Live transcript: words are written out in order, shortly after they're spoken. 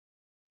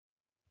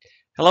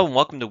Hello and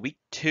welcome to week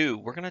 2.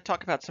 We're going to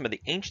talk about some of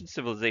the ancient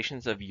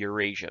civilizations of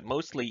Eurasia,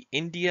 mostly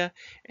India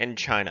and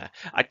China.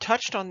 I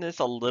touched on this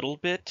a little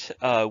bit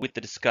with the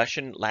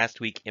discussion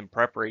last week in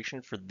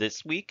preparation for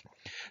this week.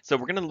 So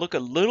we're going to look a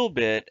little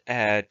bit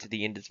at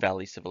the Indus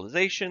Valley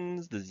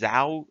civilizations, the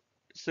Zhou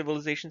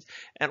civilizations,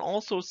 and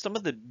also some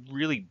of the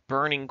really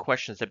burning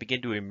questions that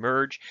begin to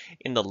emerge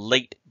in the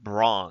late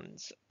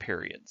Bronze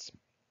periods.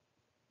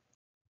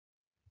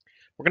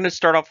 We're going to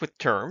start off with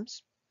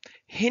terms.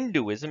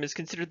 Hinduism is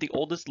considered the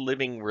oldest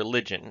living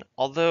religion,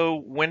 although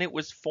when it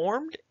was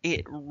formed,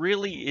 it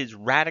really is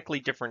radically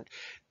different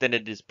than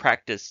it is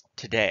practiced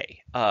today.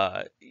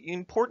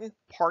 Important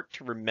part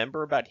to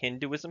remember about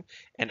Hinduism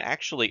and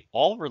actually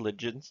all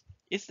religions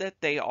is that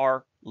they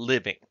are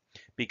living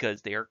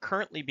because they are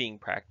currently being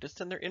practiced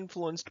and they're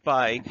influenced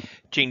by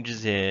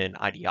changes in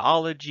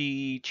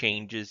ideology,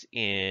 changes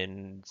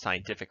in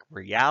scientific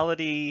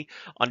reality,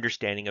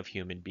 understanding of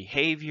human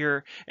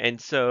behavior, and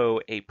so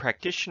a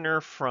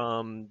practitioner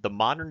from the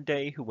modern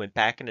day who went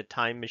back in a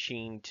time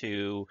machine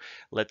to,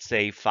 let's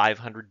say,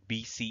 500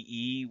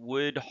 BCE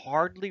would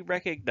hardly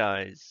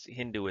recognize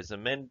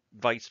Hinduism and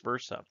vice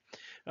versa.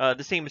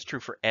 The same is true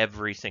for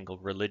every single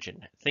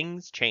religion.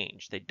 Things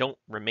change. They don't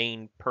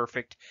remain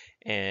perfect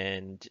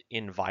and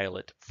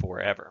inviolate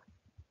forever.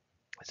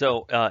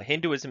 So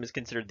Hinduism is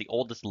considered the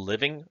oldest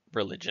living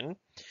religion,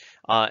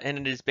 and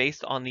it is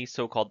based on the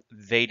so-called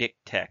Vedic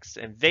texts.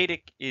 And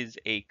Vedic is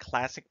a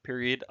classic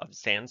period of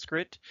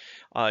Sanskrit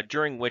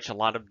during which a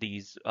lot of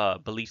these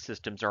belief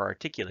systems are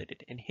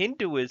articulated. And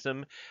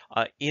Hinduism,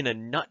 in a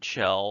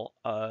nutshell,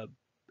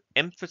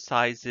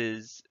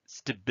 emphasizes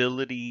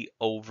stability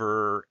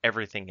over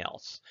everything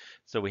else.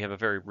 So we have a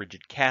very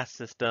rigid caste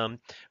system.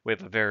 We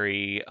have a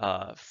very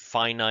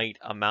finite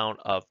amount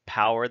of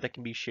power that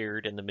can be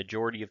shared, and the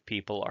majority of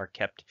people are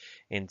kept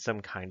in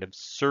some kind of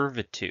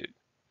servitude.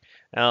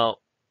 Now,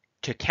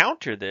 to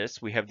counter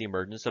this, we have the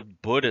emergence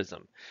of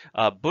Buddhism.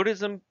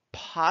 Buddhism,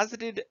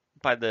 posited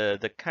by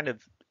the kind of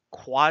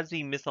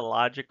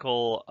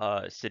quasi-mythological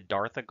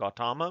Siddhartha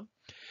Gautama,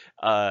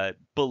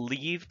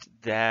 believed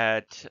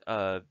that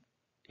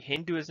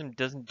Hinduism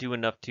doesn't do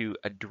enough to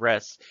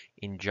address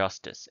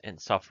injustice and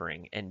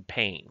suffering and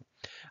pain.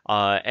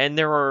 And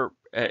there are,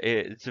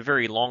 it's a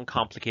very long,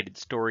 complicated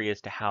story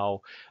as to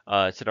how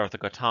Siddhartha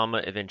Gautama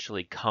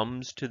eventually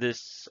comes to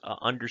this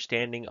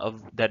understanding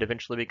of that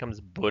eventually becomes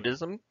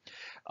Buddhism.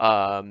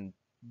 Um,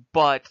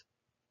 but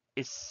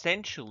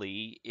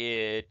essentially,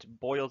 it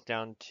boils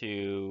down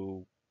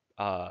to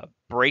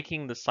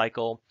breaking the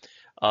cycle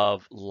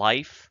of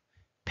life,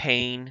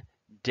 pain,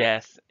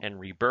 death, and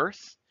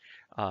rebirth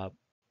uh,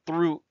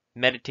 through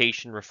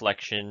meditation,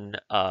 reflection,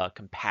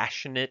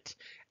 compassionate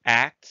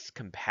acts,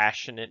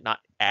 compassionate, not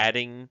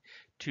adding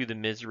to the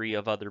misery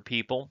of other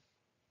people.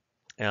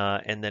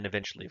 And then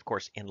eventually, of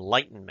course,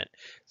 enlightenment.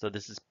 So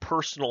this is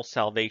personal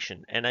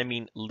salvation. And I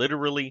mean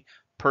literally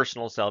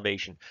personal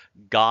salvation.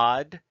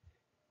 God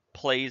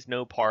plays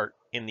no part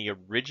in the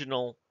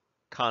original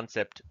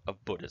concept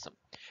of Buddhism.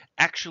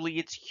 Actually,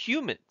 it's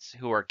humans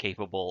who are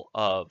capable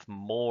of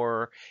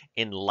more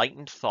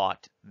enlightened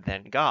thought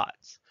than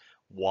gods.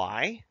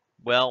 Why?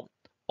 Well,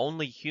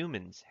 only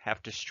humans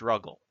have to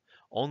struggle.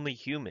 Only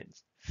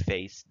humans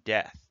face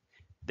death.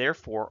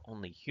 Therefore,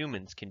 only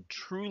humans can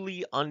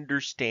truly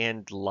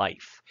understand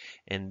life,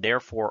 and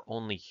therefore,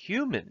 only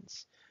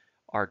humans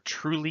are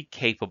truly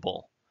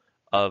capable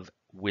of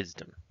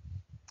wisdom.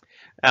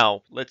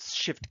 Now, let's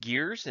shift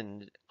gears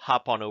and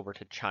hop on over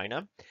to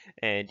China.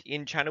 And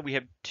in China, we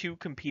have two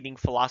competing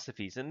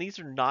philosophies, and these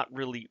are not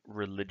really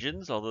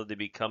religions, although they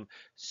become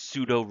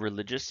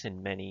pseudo-religious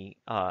in many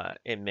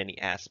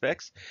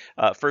aspects.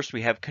 First,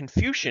 we have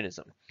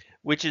Confucianism,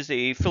 which is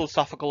a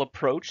philosophical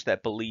approach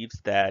that believes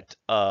that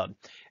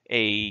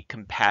a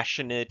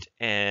compassionate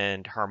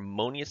and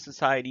harmonious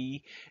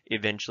society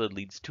eventually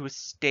leads to a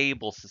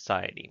stable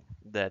society.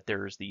 That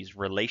there's these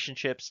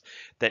relationships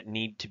that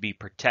need to be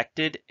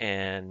protected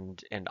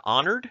and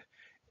honored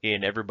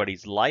in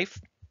everybody's life,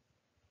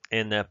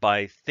 and that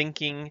by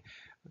thinking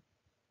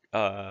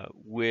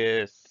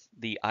with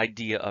the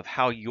idea of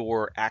how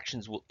your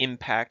actions will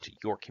impact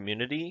your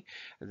community,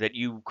 that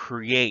you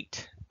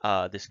create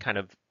this kind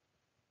of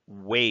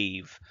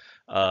wave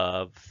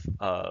of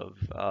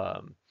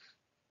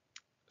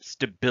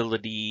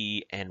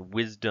stability and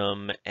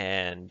wisdom,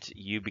 and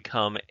you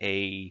become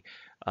a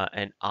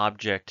an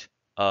object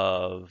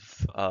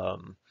of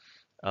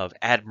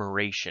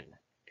admiration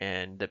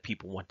and that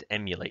people want to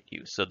emulate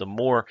you. So the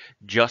more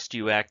just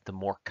you act, the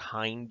more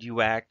kind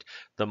you act,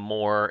 the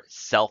more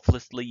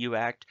selflessly you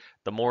act,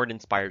 the more it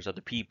inspires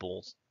other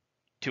people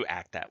to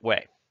act that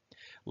way.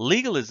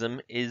 Legalism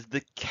is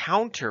the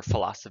counter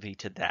philosophy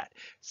to that,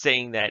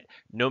 saying that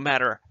no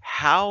matter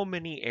how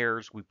many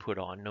airs we put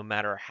on, no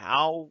matter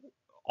how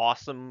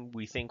awesome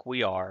we think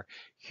we are,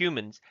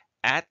 humans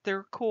at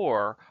their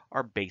core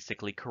are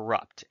basically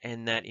corrupt,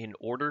 and that in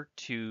order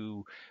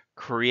to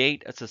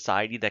create a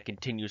society that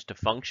continues to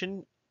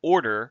function,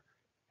 order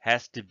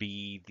has to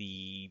be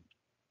the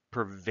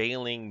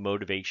prevailing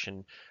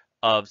motivation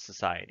of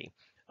society.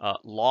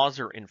 Laws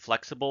are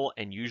inflexible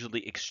and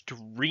usually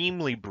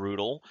extremely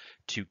brutal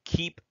to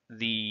keep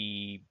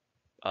the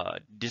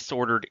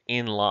disordered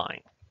in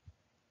line.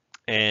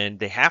 And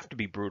they have to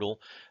be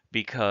brutal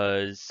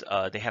because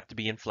they have to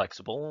be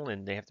inflexible,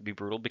 and they have to be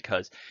brutal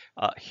because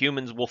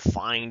humans will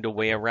find a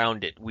way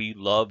around it. We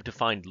love to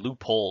find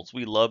loopholes.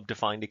 We love to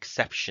find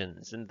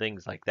exceptions and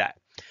things like that.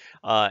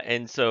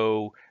 And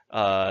so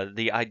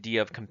the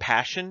idea of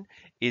compassion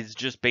is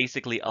just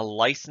basically a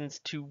license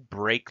to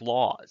break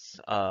laws.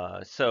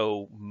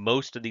 So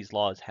most of these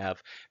laws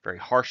have very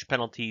harsh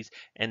penalties,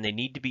 and they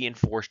need to be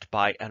enforced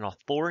by an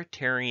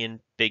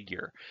authoritarian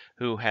figure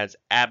who has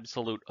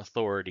absolute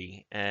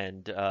authority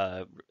and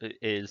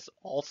is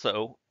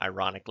also,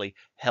 ironically,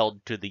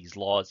 held to these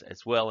laws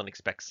as well and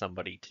expects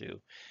somebody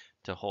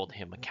to hold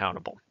him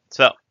accountable.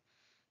 So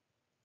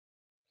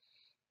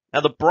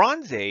now, the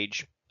Bronze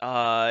Age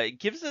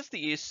gives us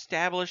the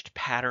established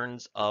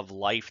patterns of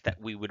life that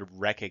we would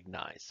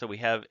recognize. So we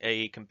have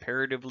a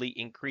comparatively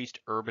increased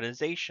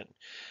urbanization,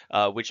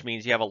 which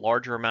means you have a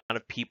larger amount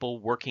of people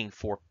working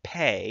for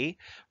pay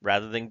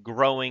rather than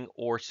growing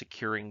or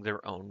securing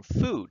their own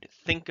food.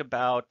 Think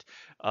about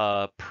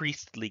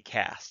priestly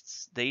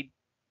castes. They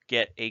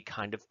get a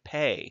kind of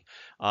pay,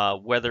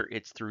 whether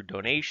it's through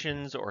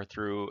donations or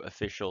through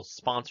official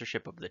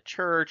sponsorship of the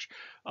church,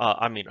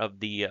 I mean, of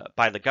the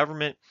by the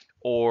government,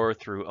 or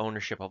through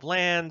ownership of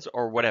lands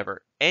or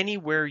whatever.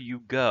 Anywhere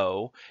you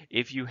go,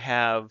 if you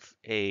have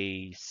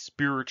a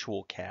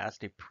spiritual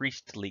caste, a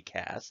priestly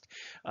caste,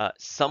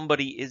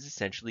 somebody is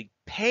essentially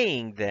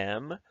paying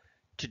them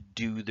to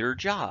do their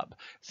job.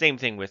 Same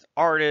thing with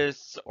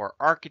artists or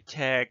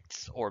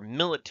architects or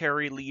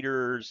military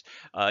leaders.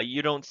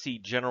 You don't see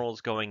generals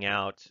going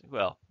out,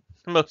 well,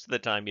 most of the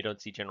time you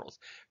don't see generals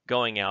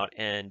going out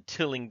and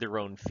tilling their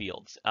own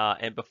fields.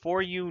 And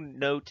before you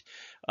note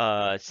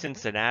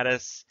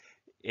Cincinnatus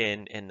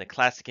in the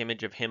classic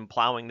image of him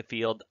plowing the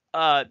field,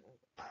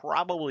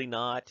 probably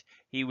not.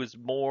 He was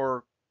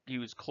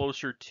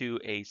closer to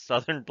a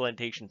southern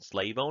plantation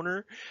slave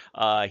owner.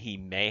 He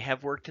may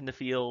have worked in the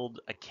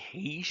field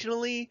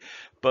occasionally,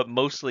 but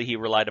mostly he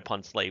relied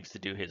upon slaves to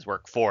do his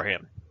work for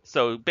him.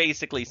 So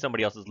basically,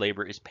 somebody else's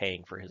labor is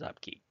paying for his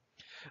upkeep.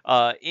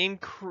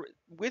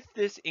 With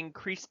this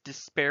increased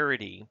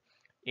disparity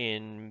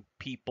in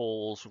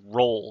people's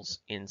roles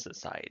in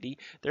society,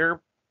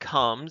 there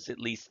comes, at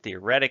least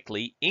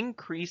theoretically,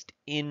 increased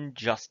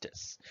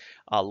injustice.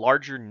 A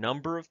larger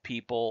number of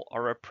people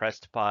are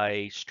oppressed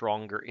by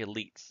stronger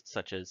elites,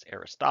 such as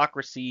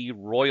aristocracy,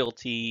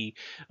 royalty,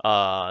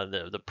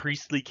 the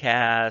priestly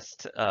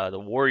caste, the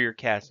warrior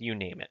caste, you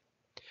name it.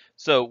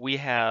 So we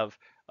have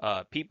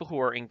people who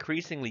are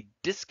increasingly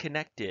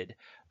disconnected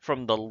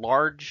from the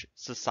large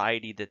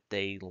society that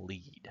they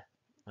lead.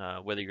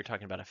 Whether you're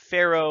talking about a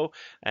pharaoh,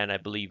 and I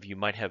believe you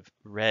might have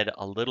read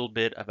a little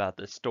bit about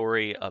the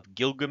story of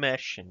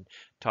Gilgamesh and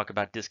talk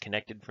about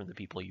disconnected from the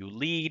people you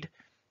lead,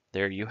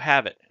 there you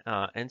have it.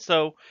 And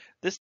so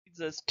this leads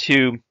us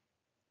to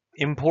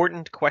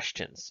important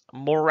questions.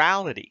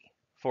 Morality,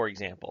 for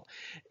example.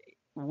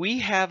 We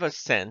have a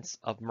sense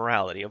of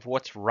morality, of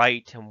what's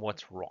right and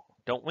what's wrong,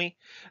 don't we?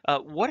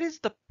 What is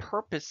the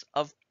purpose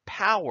of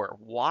power?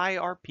 Why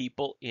are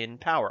people in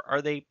power?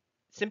 Are they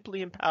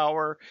simply in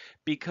power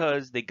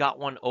because they got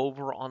one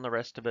over on the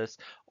rest of us,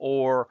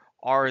 or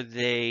are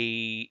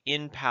they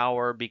in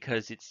power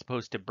because it's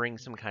supposed to bring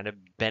some kind of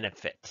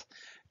benefit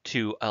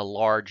to a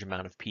large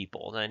amount of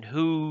people? And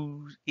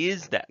who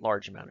is that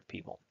large amount of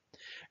people?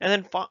 And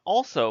then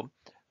also,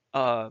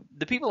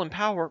 the people in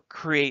power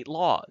create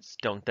laws,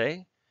 don't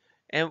they?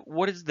 And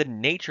what is the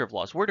nature of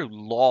laws? Where do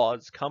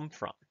laws come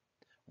from?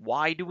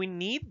 Why do we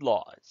need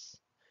laws?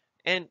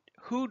 And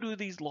who do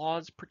these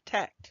laws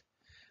protect?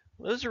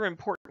 Those are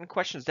important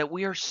questions that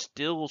we are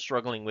still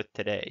struggling with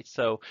today.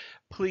 So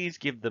please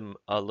give them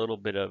a little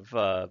bit of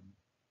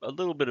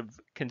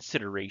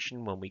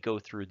consideration when we go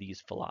through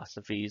these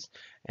philosophies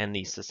and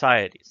these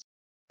societies.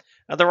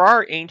 Now, there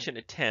are ancient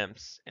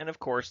attempts, and of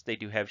course, they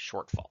do have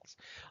shortfalls.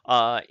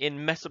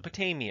 In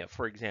Mesopotamia,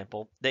 for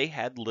example, they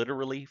had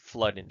literally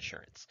flood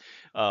insurance.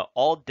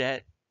 All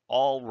debt,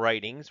 all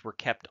writings were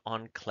kept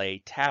on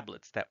clay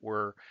tablets that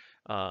were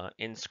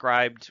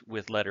inscribed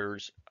with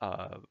letters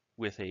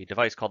with a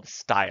device called the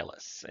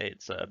stylus.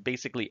 It's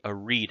basically a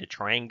reed, a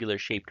triangular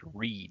shaped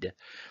reed.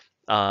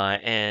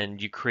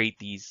 And you create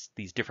these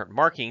different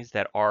markings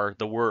that are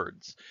the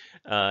words.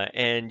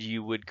 And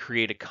you would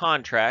create a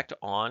contract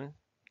on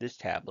this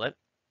tablet.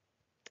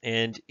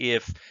 And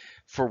if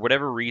for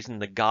whatever reason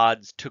the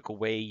gods took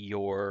away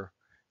your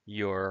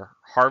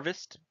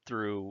harvest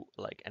through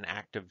like an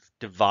act of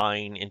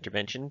divine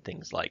intervention,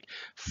 things like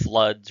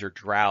floods or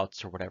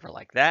droughts or whatever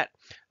like that,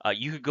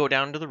 you could go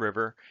down to the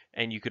river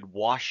and you could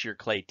wash your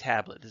clay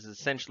tablet. This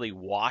essentially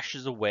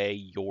washes away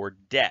your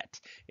debt.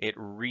 It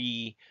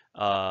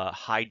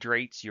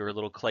hydrates your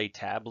little clay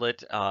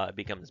tablet. It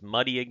becomes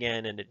muddy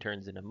again, and it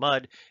turns into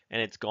mud,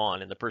 and it's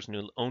gone. And the person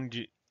who owned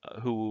you,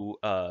 who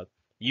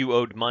you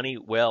owed money,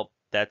 well,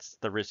 that's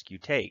the risk you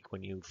take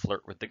when you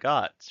flirt with the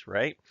gods,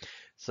 right?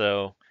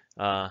 So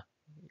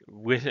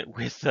with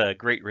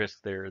great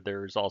risk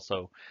there's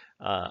also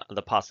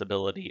the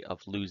possibility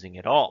of losing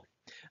it all.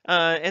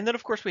 And then,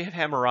 of course, we have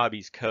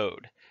Hammurabi's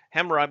Code.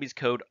 Hammurabi's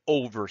Code,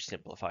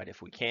 oversimplified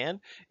if we can,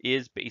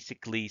 is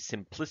basically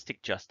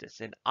simplistic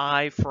justice. An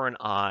eye for an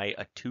eye,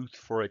 a tooth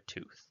for a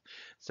tooth.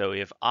 So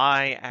if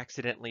I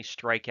accidentally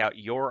strike out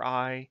your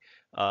eye,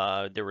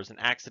 there was an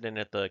accident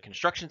at the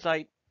construction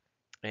site,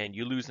 and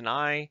you lose an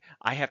eye,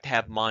 I have to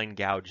have mine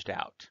gouged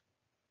out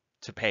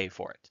to pay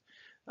for it.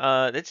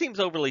 That seems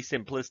overly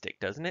simplistic,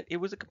 doesn't it? It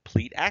was a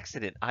complete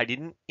accident. I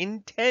didn't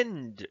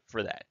intend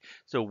for that.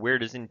 So where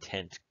does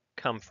intent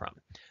come from?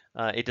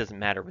 It doesn't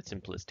matter with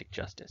simplistic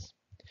justice.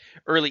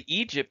 Early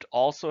Egypt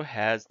also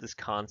has this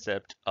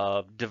concept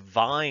of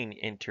divine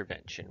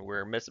intervention,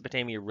 where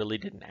Mesopotamia really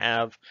didn't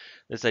have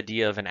this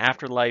idea of an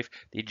afterlife.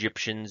 The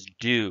Egyptians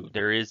do.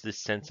 There is this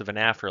sense of an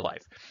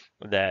afterlife,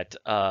 that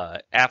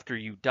after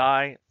you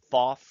die,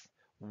 Thoth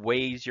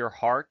weighs your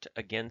heart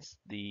against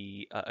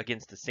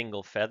a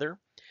single feather.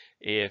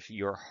 If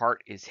your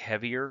heart is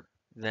heavier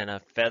than a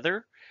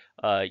feather,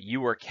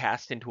 you are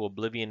cast into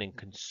oblivion and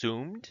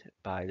consumed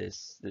by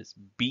this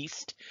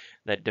beast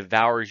that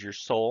devours your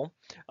soul.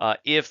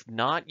 If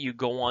not, you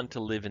go on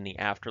to live in the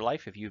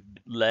afterlife. If you've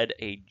led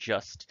a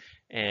just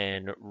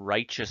and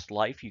righteous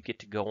life, you get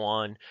to go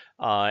on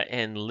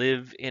and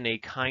live in a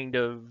kind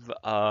of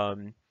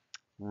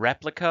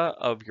replica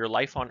of your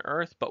life on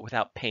earth, but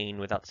without pain,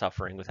 without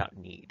suffering, without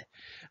need.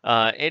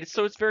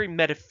 So it's very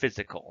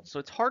metaphysical. So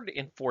it's hard to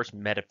enforce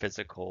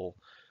metaphysical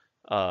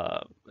uh,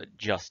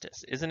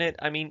 justice, isn't it?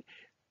 I mean,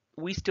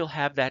 we still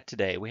have that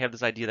today. We have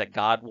this idea that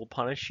God will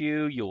punish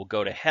you, you'll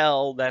go to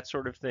hell, that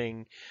sort of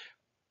thing.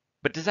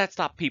 But does that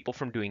stop people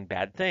from doing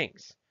bad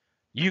things?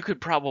 You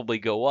could probably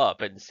go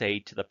up and say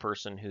to the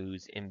person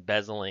who's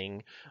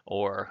embezzling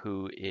or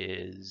who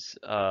is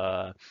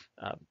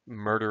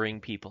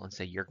murdering people and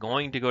say, you're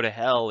going to go to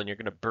hell and you're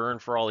going to burn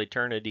for all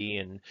eternity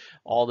and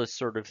all this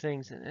sort of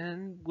things.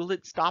 And will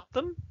it stop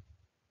them?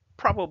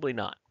 Probably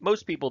not.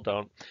 Most people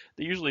don't.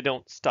 They usually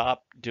don't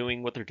stop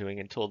doing what they're doing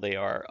until they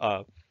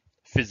are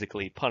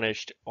physically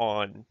punished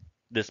on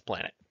this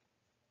planet.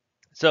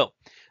 So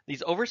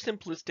these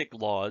oversimplistic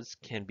laws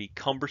can be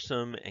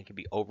cumbersome and can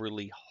be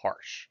overly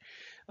harsh.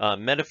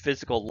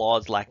 Metaphysical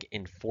laws lack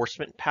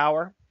enforcement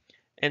power,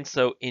 and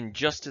so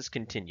injustice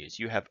continues.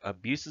 You have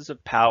abuses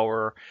of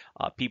power,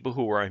 people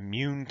who are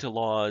immune to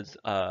laws.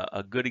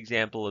 A good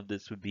example of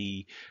this would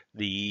be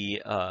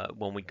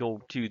when we go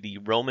to the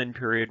Roman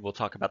period, we'll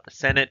talk about the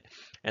Senate,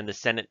 and the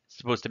Senate is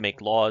supposed to make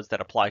laws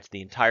that apply to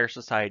the entire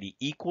society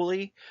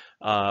equally,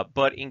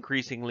 but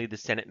increasingly the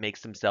Senate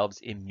makes themselves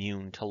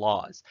immune to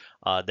laws.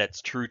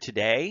 That's true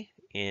today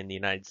in the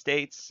United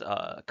States.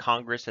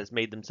 Congress has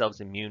made themselves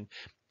immune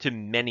to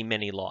many,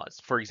 many laws.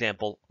 For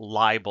example,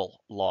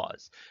 libel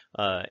laws.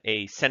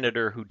 A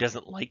senator who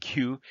doesn't like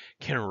you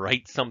can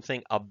write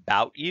something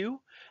about you,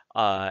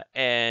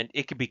 and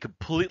it could be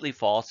completely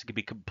false, it could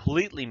be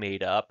completely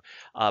made up,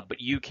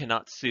 but you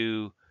cannot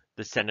sue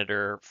the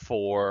senator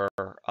for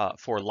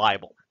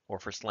libel or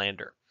for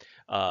slander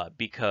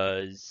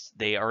because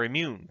they are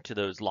immune to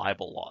those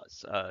libel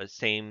laws.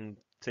 Same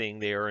thing,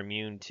 they are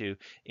immune to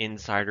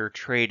insider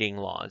trading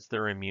laws.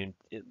 They're immune.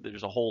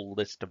 There's a whole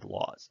list of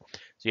laws.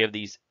 So you have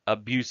these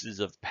abuses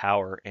of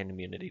power and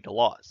immunity to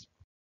laws.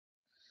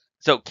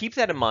 So keep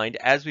that in mind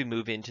as we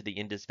move into the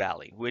Indus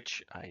Valley,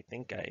 which I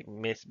think I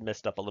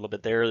messed up a little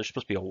bit there. There's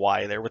supposed to be a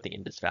Y there with the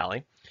Indus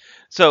Valley.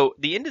 So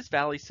the Indus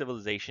Valley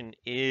civilization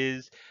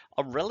is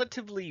a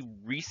relatively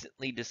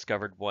recently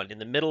discovered one. In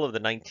the middle of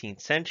the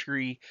 19th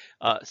century,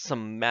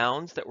 some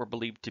mounds that were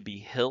believed to be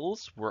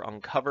hills were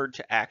uncovered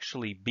to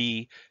actually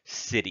be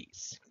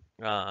cities.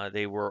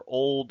 They were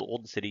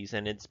old cities,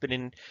 and it's been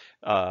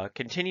in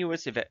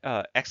continuous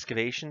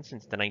excavation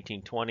since the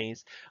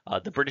 1920s.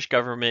 The British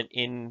government,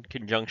 in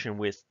conjunction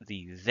with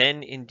the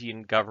then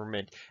Indian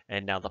government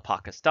and now the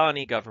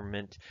Pakistani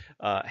government,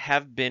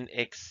 have been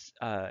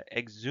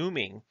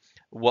exhuming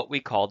what we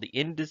call the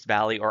Indus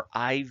Valley or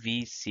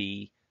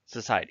IVC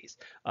societies.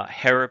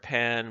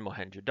 Harappan,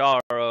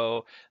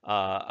 Mohenjo-daro,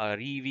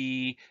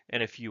 Arivi,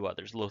 and a few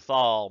others,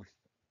 Lothal,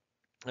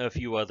 a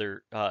few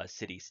other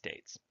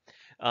city-states.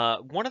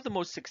 One of the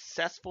most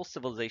successful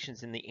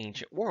civilizations in the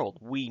ancient world.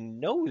 We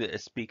know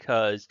this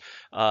because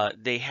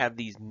they have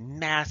these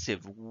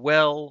massive,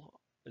 well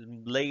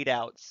laid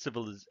out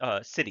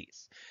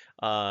cities.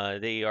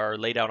 They are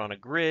laid out on a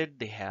grid.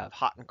 They have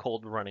hot and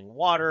cold running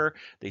water.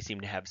 They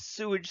seem to have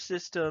sewage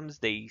systems.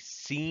 They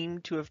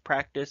seem to have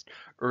practiced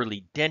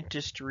early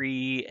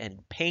dentistry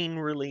and pain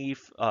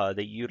relief.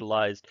 They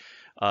utilized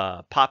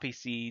poppy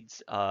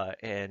seeds uh,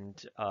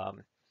 and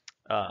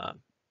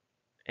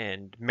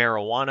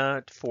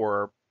marijuana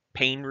for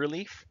pain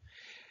relief.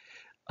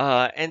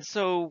 And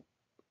so,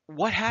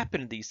 what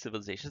happened to these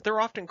civilizations?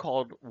 They're often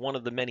called one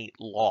of the many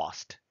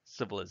lost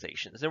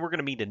civilizations. And we're going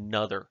to meet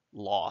another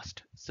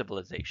lost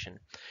civilization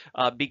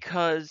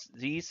because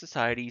these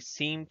societies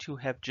seem to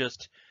have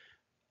just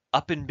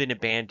up and been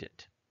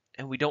abandoned.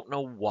 And we don't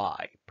know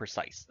why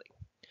precisely.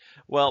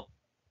 Well,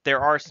 there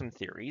are some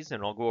theories,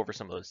 and I'll go over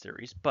some of those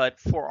theories, but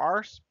for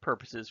our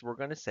purposes, we're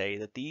going to say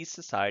that these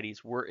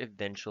societies were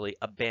eventually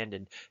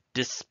abandoned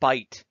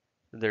despite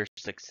their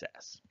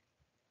success.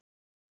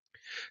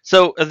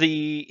 So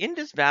the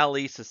Indus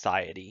Valley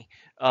Society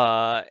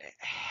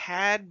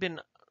had been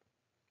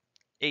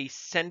a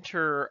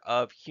center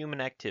of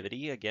human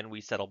activity. Again,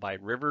 we settle by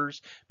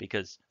rivers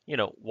because,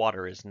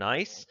 water is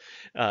nice.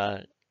 Uh,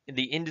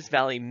 the Indus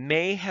Valley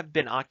may have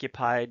been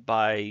occupied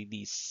by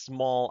these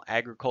small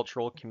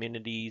agricultural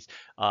communities,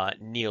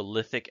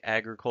 Neolithic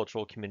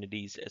agricultural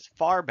communities, as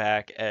far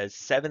back as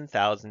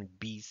 7000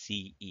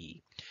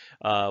 BCE.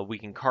 We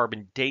can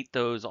carbon date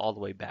those all the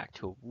way back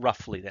to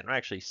roughly then,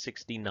 actually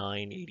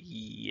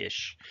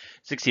 6980-ish,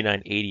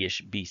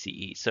 6980-ish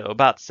BCE, so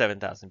about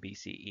 7000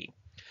 BCE.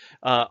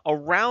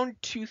 Around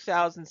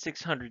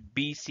 2600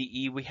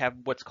 BCE, we have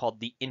what's called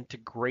the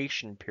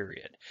integration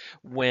period,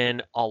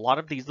 when a lot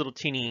of these little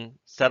teeny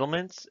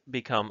settlements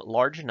become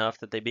large enough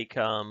that they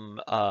become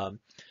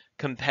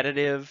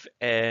competitive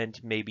and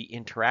maybe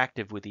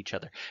interactive with each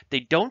other.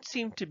 They don't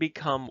seem to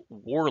become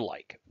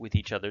warlike with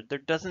each other. There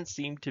doesn't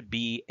seem to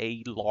be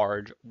a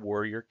large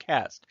warrior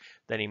caste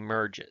that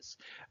emerges,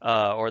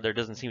 or there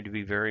doesn't seem to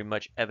be very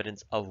much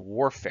evidence of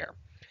warfare.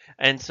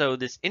 And so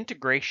this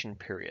integration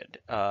period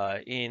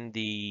in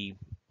the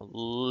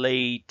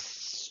late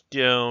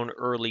stone,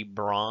 early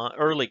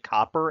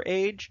copper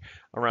age,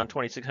 around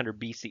 2600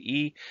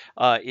 BCE,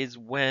 is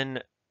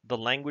when the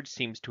language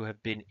seems to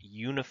have been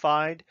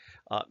unified.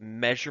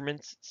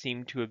 Measurements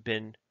seem to have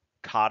been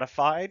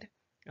codified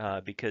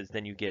because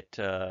then you get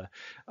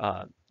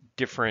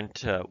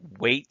different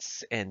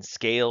weights and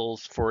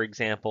scales, for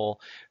example,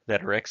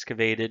 that are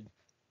excavated.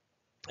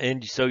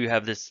 And so you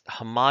have this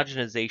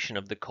homogenization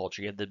of the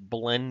culture. You have the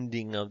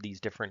blending of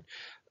these different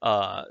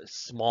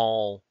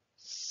small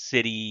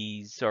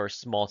cities or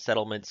small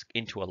settlements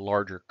into a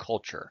larger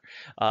culture,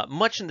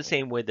 much in the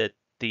same way that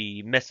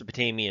the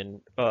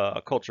Mesopotamian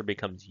culture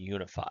becomes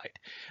unified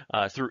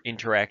through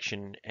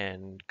interaction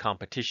and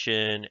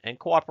competition and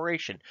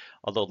cooperation,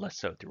 although less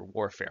so through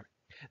warfare.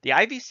 The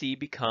IVC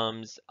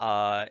becomes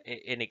an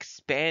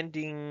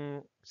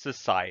expanding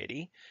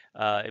society.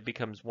 It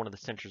becomes one of the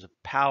centers of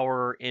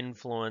power,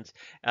 influence,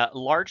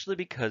 largely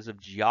because of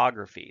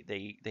geography.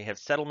 They have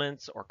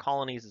settlements or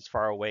colonies as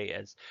far away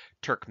as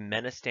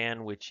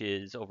Turkmenistan, which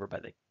is over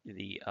by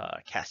the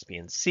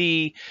Caspian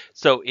Sea.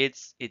 So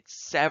it's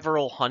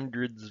several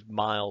hundreds of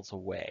miles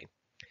away.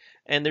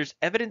 And there's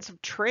evidence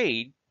of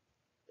trade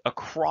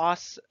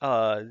across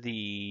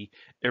the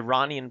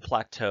Iranian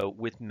plateau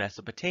with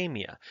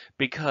Mesopotamia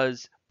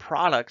because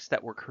products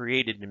that were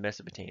created in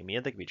Mesopotamia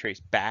that can be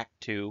traced back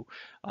to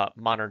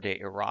modern day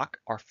Iraq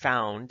are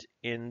found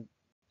in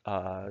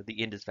the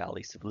Indus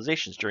Valley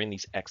civilizations during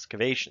these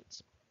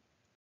excavations.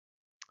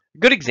 A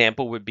good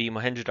example would be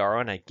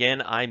Mohenjo-daro, and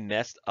again, I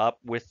messed up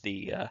with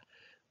the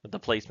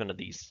placement of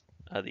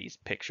these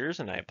pictures,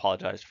 and I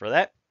apologize for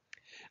that.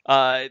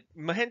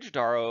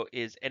 Mohenjo-daro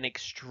is an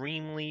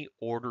extremely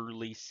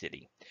orderly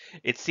city.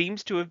 It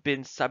seems to have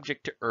been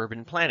subject to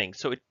urban planning,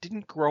 so it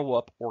didn't grow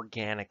up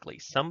organically.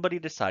 Somebody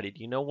decided,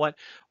 you know what,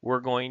 we're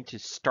going to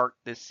start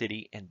this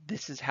city, and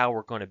this is how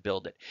we're going to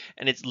build it.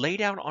 And it's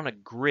laid out on a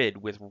grid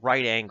with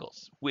right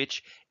angles,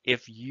 which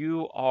if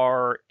you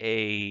are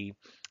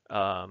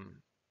um,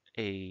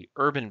 a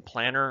urban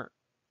planner,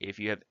 if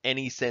you have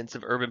any sense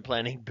of urban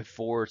planning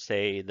before,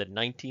 say, the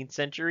 19th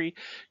century,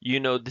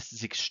 you know this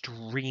is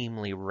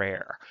extremely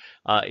rare.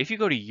 If you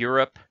go to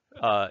Europe,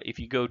 if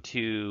you go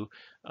to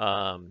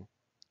um,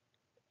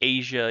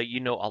 Asia,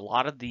 a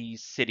lot of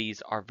these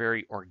cities are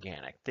very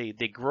organic. They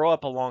grow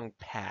up along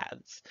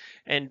paths,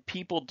 and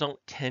people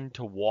don't tend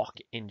to walk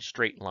in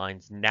straight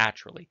lines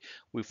naturally.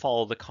 We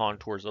follow the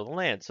contours of the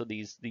land, so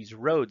these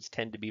roads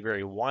tend to be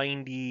very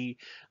windy.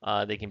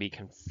 They can be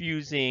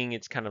confusing.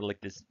 It's kind of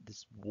like this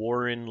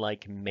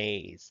Warren-like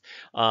maze.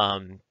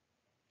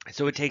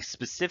 So it takes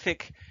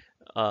specific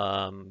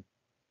um,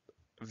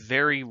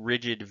 very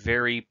rigid,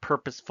 very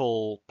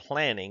purposeful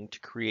planning to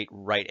create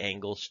right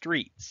angle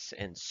streets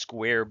and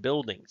square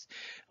buildings.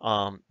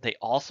 They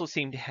also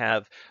seem to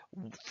have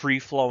free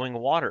flowing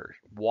water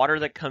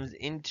that comes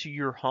into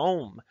your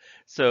home.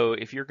 So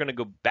if you're going to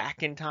go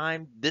back in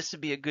time, this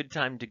would be a good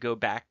time to go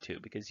back to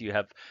because you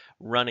have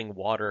running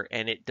water,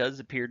 and it does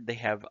appear they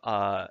have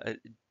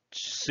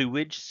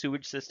sewage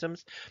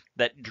systems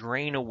that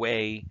drain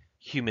away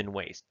human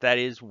waste. That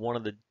is one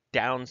of the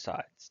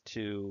downsides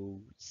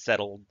to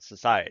settled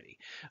society.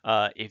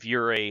 If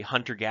you're a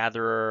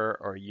hunter-gatherer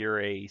or you're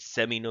a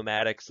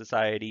semi-nomadic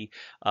society,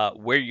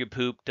 where you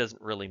poop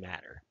doesn't really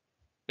matter.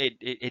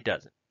 It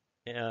doesn't.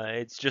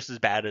 It's just as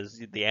bad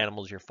as the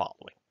animals you're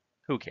following.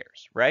 Who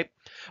cares, right?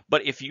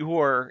 But if you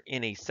are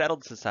in a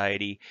settled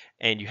society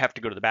and you have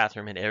to go to the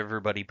bathroom and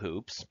everybody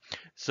poops,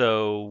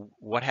 so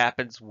what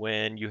happens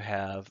when you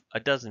have a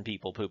dozen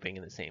people pooping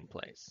in the same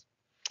place?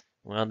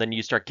 Well, then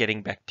you start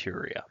getting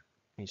bacteria.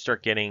 You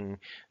start getting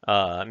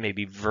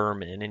maybe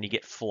vermin, and you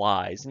get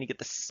flies, and you get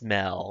the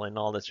smell and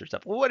all this sort of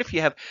stuff. Well, what if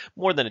you have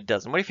more than a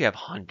dozen? What if you have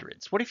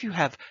hundreds? What if you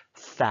have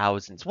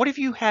thousands? What if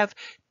you have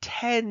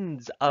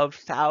tens of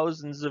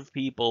thousands of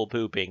people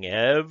pooping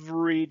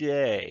every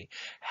day?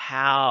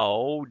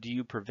 How do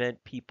you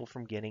prevent people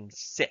from getting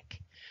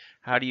sick?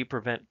 How do you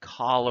prevent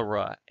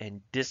cholera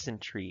and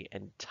dysentery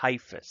and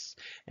typhus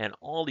and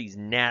all these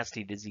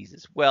nasty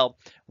diseases? Well,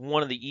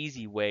 one of the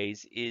easy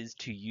ways is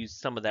to use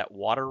some of that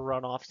water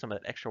runoff, some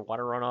of that extra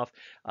water runoff,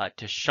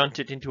 to shunt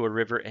it into a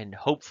river, and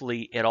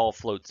hopefully it all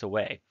floats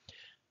away.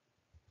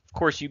 Of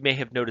course, you may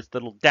have noticed a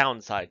little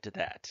downside to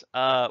that.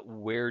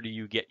 Where do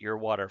you get your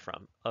water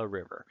from? A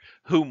river.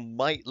 Who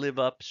might live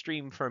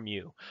upstream from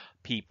you?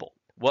 People.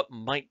 What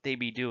might they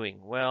be doing?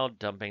 Well,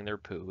 dumping their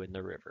poo in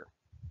the river.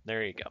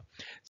 There you go.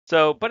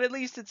 So, but at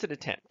least it's an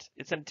attempt.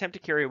 It's an attempt to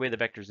carry away the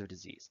vectors of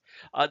disease.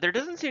 There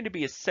doesn't seem to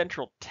be a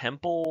central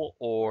temple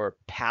or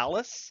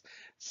palace,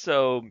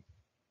 so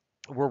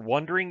we're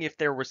wondering if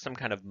there was some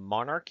kind of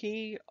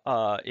monarchy,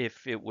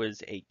 if it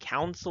was a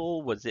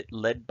council, was it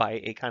led by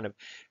a kind of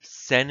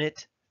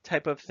senate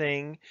type of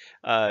thing?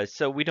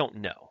 So we don't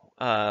know.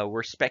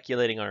 We're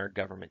speculating on our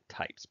government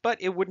types,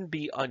 but it wouldn't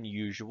be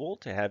unusual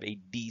to have a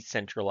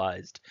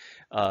decentralized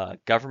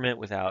government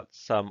without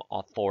some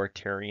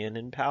authoritarian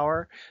in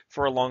power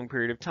for a long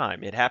period of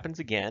time. It happens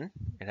again.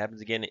 It happens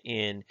again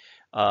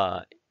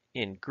uh,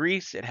 in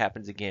Greece. It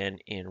happens again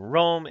in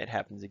Rome. It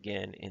happens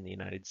again in the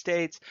United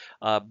States.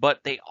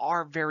 But they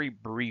are very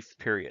brief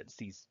periods.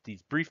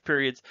 These brief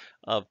periods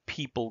of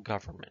people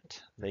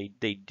government.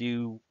 They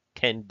do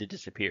tend to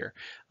disappear.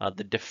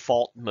 The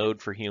default mode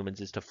for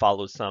humans is to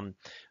follow some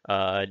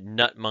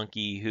nut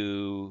monkey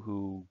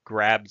who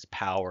grabs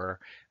power,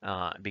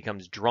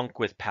 becomes drunk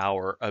with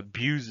power,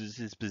 abuses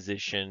his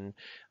position,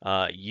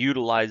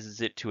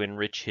 utilizes it to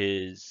enrich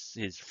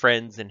his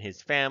friends and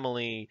his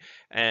family,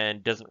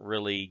 and doesn't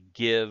really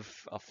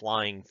give a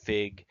flying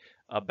fig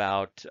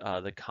about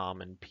the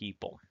common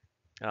people.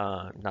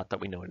 Not that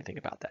we know anything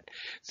about that.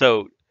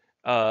 So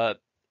uh,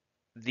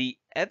 the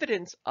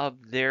evidence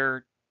of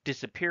their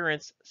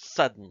disappearance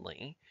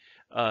suddenly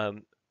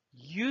um,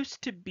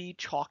 used to be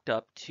chalked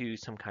up to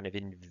some kind of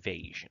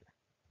invasion.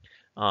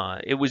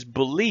 It was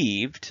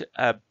believed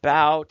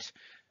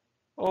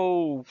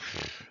oh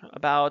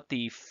about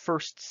the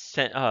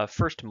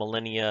first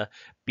millennia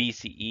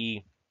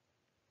BCE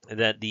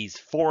that these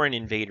foreign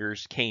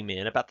invaders came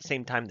in about the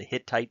same time the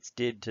Hittites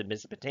did to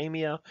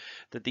Mesopotamia,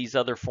 that these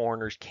other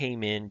foreigners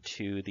came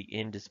into the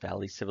Indus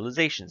Valley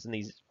civilizations. And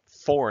these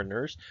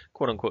foreigners,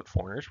 quote unquote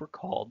foreigners, were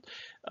called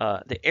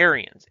the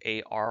Aryans,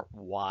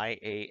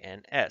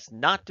 Aryans,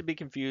 not to be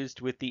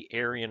confused with the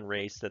Aryan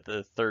race that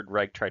the Third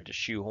Reich tried to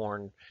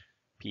shoehorn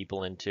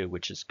people into,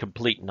 which is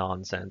complete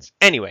nonsense.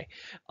 Anyway,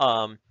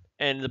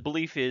 and the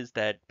belief is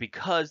that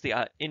because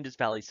the Indus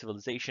Valley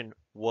civilization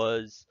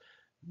was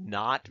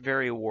not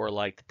very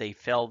warlike, that they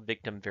fell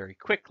victim very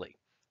quickly.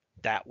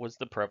 That was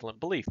the prevalent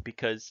belief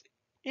because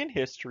in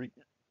history,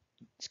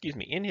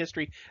 in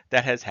history,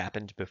 that has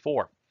happened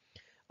before.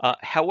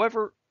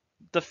 However,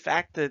 the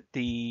fact that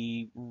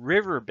the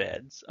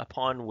riverbeds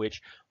upon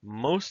which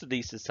most of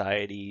these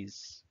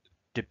societies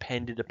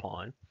depended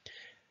upon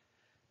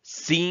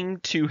seem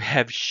to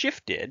have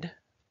shifted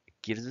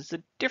gives us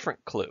a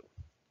different clue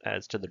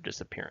as to their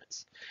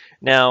disappearance.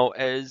 Now,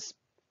 as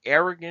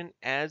arrogant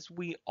as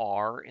we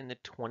are in the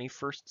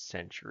 21st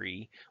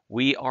century,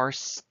 we are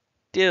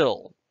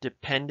still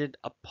dependent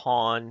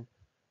upon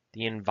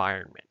the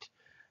environment.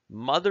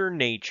 Mother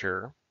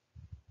Nature,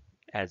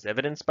 as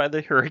evidenced by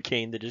the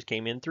hurricane that just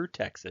came in through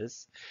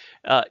Texas,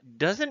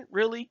 doesn't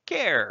really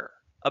care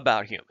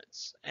about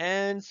humans.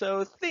 And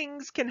so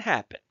things can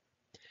happen.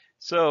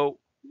 So,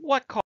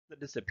 what caused the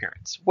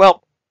disappearance?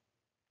 Well,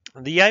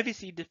 the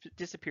IVC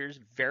disappears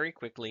very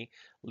quickly,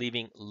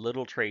 leaving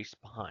little trace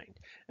behind.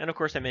 And of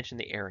course, I mentioned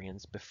the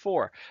Aryans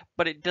before,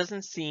 but it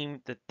doesn't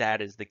seem that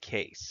that is the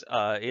case.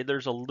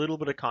 There's a little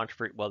bit of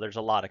controversy. Well, there's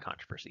a lot of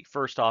controversy.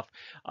 First off,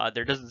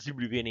 there doesn't seem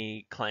to be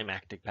any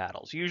climactic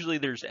battles. Usually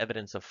there's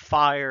evidence of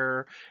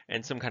fire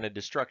and some kind of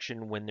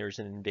destruction when there's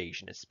an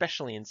invasion,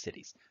 especially in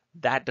cities.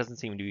 That doesn't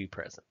seem to be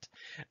present.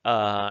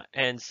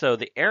 And so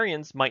the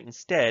Aryans might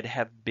instead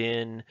have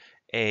been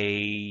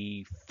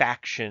a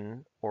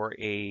faction or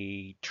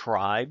a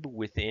tribe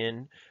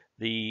within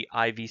the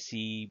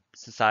IVC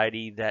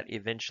society that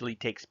eventually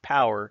takes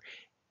power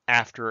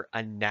after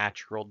a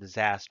natural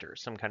disaster,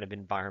 some kind of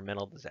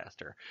environmental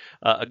disaster.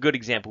 A good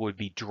example would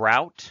be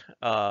drought.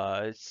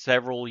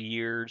 Several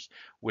years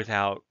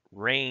without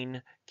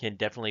rain can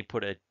definitely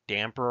put a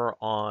damper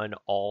on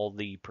all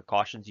the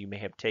precautions you may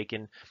have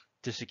taken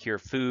to secure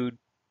food,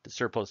 the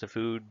surplus of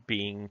food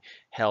being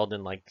held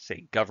in, like,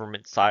 say,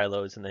 government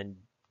silos and then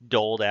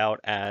doled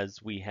out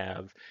as we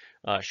have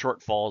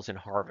shortfalls in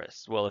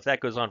harvest. Well, if that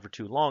goes on for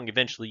too long,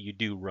 eventually you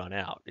do run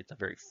out. It's a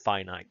very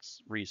finite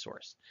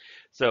resource.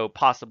 So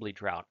possibly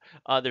drought.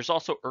 There's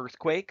also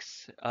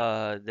earthquakes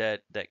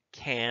that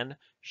can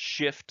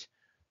shift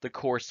the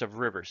course of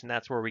rivers, and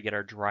that's where we get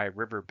our dry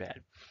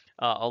riverbed.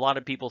 A lot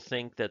of people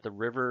think that the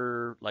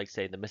river, like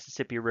say the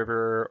Mississippi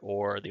River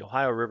or the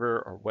Ohio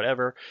River or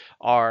whatever,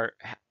 are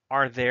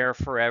there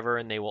forever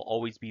and they will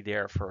always be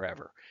there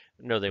forever.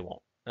 No, they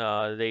won't.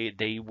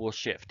 They will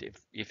shift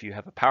if you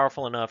have a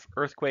powerful enough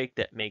earthquake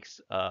that makes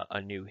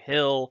a new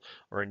hill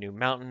or a new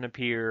mountain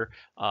appear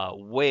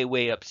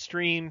way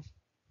upstream.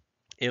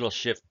 It'll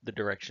shift the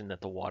direction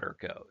that the water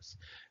goes.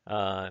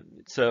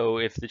 So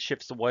if it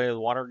shifts the way the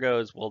water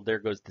goes, well, there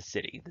goes the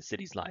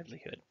city's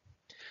livelihood.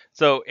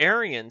 So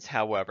Aryans,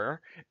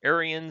 however,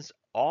 Aryans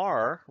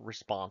are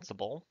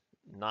responsible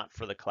not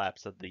for the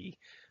collapse of the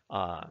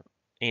uh,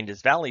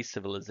 Indus Valley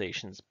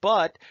civilizations,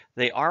 but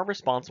they are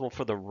responsible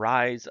for the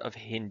rise of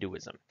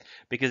Hinduism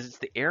because it's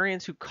the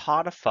Aryans who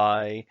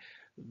codify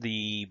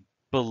the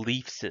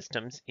belief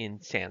systems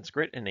in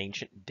Sanskrit, an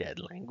ancient dead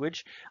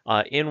language,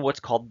 in what's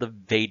called the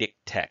Vedic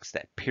text,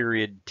 that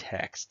period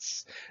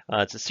texts.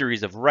 It's a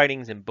series of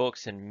writings and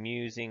books and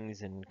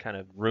musings and kind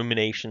of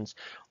ruminations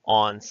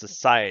on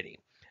society.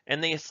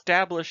 And they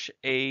establish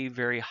a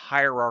very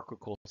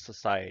hierarchical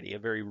society, a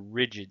very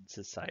rigid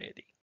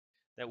society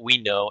that we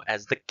know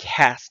as the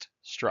caste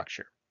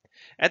structure.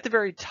 At the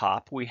very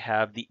top, we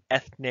have the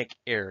ethnic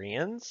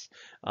Aryans,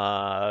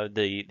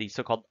 the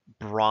so-called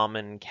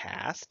Brahmin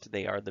caste.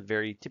 They are the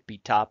very tippy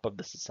top of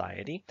the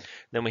society.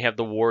 Then we have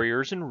the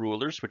warriors and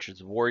rulers, which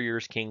is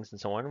warriors, kings,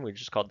 and so on,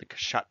 which is called the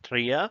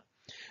Kshatriya.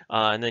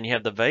 And then you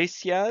have the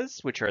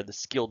Vaisyas, which are the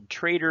skilled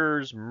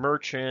traders,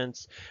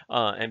 merchants,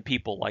 and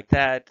people like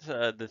that.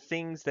 The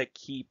things that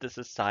keep the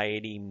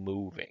society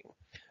moving.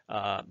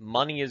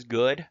 Money is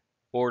good,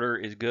 order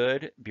is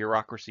good,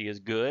 bureaucracy is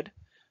good.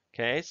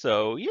 Okay,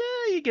 so yeah,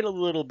 you get a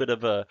little bit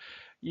of a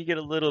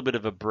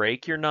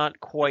break. You're not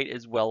quite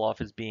as well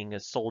off as being a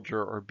soldier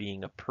or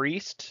being a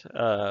priest,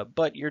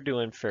 but you're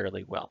doing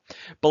fairly well.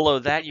 Below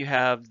that, you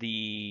have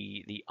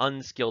the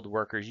unskilled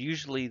workers,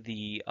 usually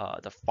the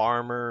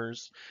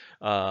farmers,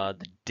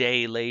 the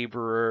day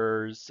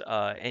laborers,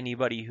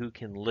 anybody who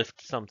can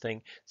lift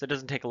something. So it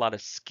doesn't take a lot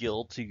of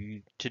skill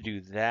to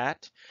do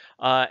that.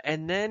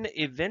 And then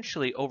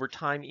eventually, over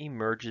time,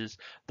 emerges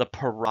the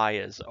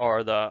pariahs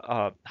or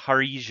the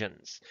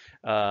Harisians.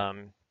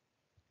 Um,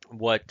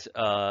 what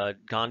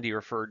Gandhi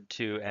referred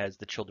to as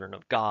the children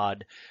of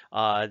God.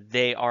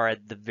 They are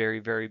at the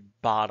very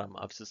bottom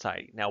of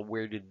society. Now,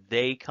 where do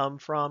they come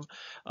from?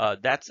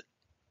 That's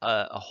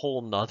a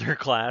whole nother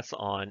class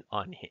on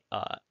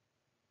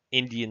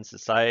Indian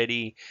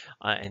society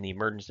and the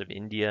emergence of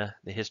India,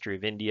 the history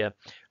of India.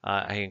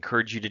 I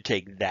encourage you to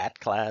take that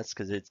class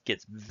because it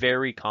gets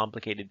very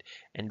complicated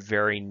and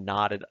very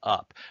knotted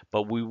up.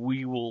 But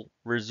we will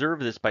reserve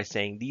this by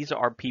saying these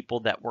are people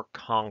that were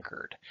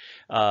conquered.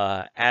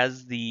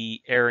 As the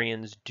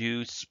Aryans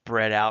do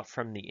spread out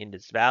from the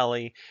Indus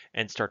Valley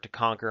and start to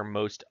conquer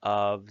most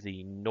of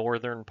the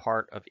northern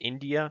part of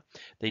India,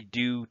 they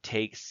do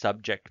take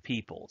subject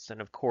peoples.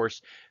 And of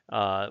course,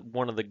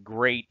 one of the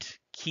great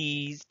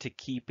keys to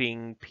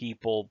keeping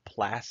people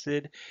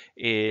placid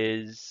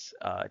is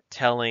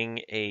telling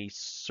a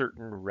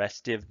certain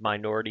restive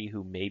minority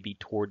who may be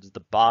towards the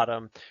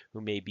bottom,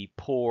 who may be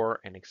poor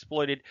and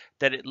exploited,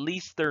 that at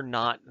least they're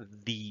not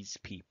these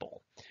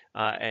people,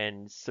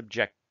 and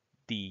subject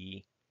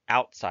the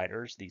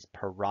outsiders, these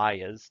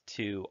pariahs,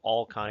 to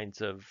all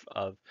kinds of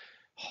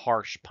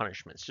harsh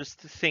punishments.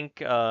 Just to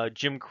think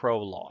Jim Crow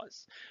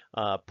laws.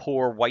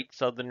 Poor white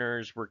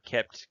Southerners were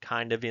kept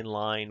kind of in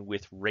line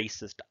with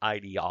racist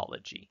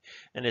ideology.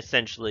 And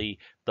essentially,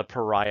 the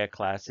pariah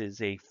class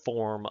is a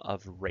form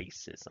of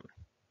racism.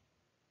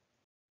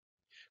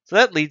 So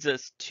that leads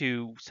us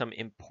to some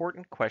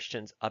important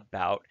questions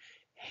about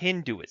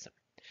Hinduism.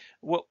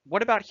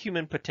 What about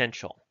human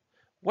potential?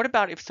 What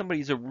about if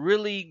somebody's a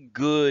really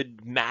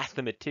good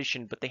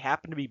mathematician, but they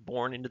happen to be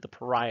born into the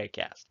pariah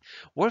caste?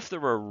 What if they're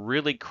a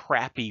really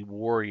crappy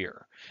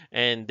warrior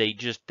and they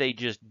just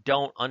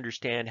don't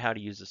understand how to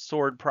use a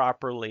sword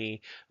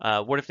properly?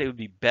 What if they would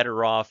be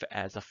better off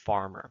as a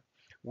farmer?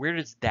 Where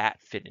does that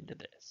fit into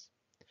this?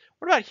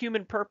 What about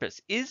human purpose?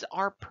 Is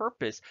our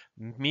purpose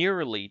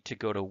merely to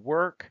go to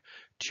work,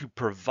 to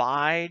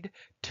provide,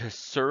 to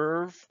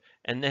serve,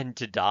 and then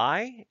to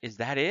die? Is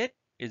that it?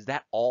 Is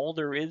that all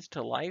there is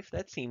to life?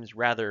 That seems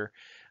rather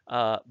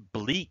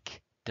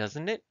bleak,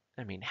 doesn't it?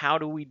 I mean, how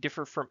do we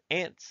differ from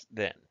ants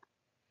then?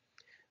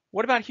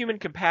 What about human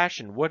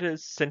compassion? What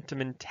does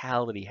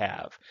sentimentality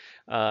have?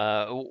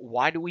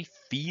 Why do we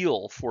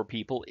feel for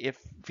people if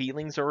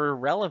feelings are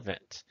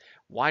irrelevant?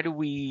 Why do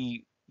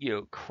we,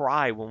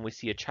 cry when we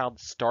see a child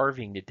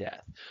starving to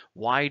death?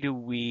 Why do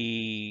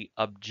we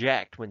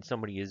object when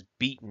somebody is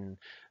beaten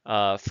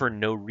for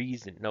no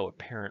reason, no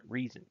apparent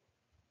reason,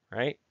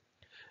 right?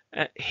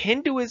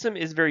 Hinduism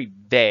is very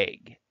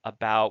vague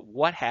about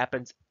what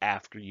happens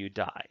after you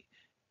die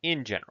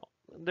in general.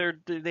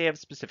 They have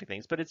specific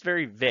things, but it's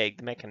very vague,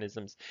 the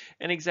mechanisms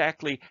and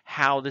exactly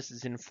how this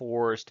is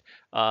enforced.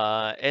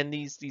 And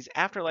these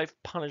afterlife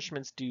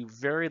punishments do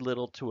very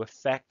little to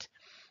affect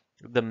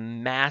the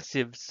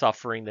massive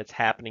suffering that's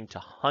happening to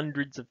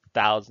hundreds of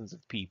thousands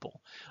of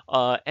people.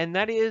 And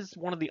that is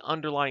one of the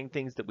underlying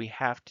things that we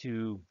have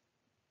to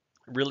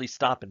really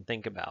stop and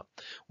think about.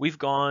 We've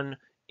gone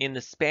in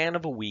the span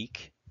of a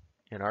week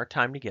in our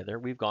time together,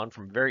 we've gone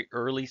from very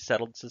early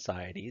settled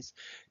societies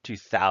to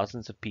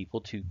thousands of people,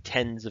 to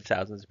tens of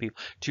thousands of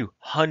people, to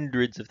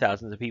hundreds of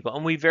thousands of people,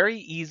 and we very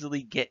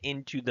easily get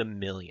into the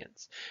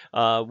millions.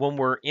 When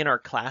we're in our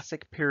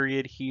classic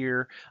period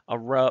here,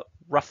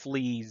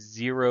 roughly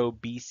 0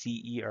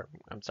 BCE, or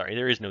I'm sorry,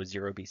 there is no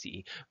 0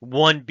 BCE,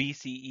 1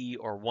 BCE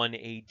or 1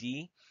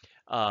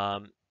 AD,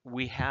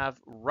 we have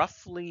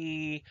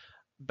roughly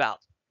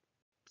about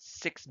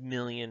 6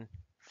 million,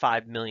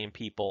 5 million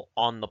people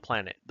on the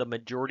planet, the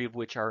majority of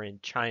which are in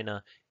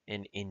China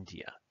and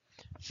India.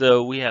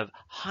 So we have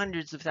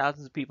hundreds of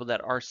thousands of people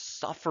that are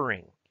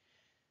suffering.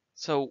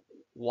 So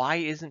why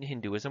isn't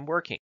Hinduism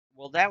working?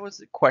 Well, that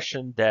was a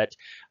question that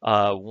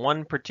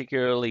one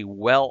particularly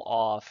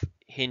well-off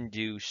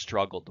Hindu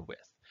struggled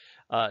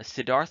with.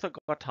 Siddhartha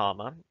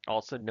Gautama,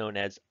 also known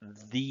as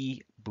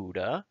the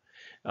Buddha,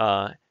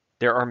 uh,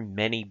 there are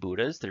many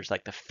Buddhas. There's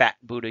like the fat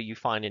Buddha you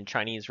find in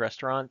Chinese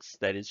restaurants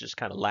that is just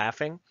kind of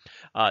laughing.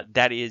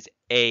 That is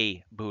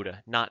a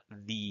Buddha, not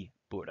the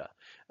Buddha.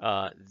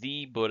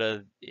 The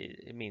Buddha,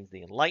 it means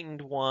the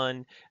enlightened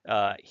one.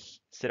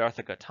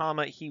 Siddhartha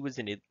Gautama, he was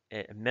a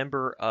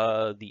member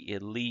of the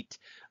elite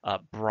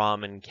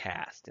Brahmin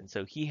caste, and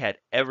so he had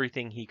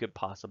everything he could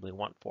possibly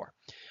want for.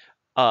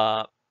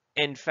 Uh,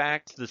 in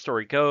fact, the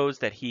story goes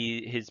that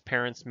his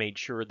parents made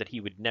sure that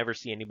he would never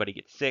see anybody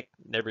get sick,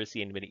 never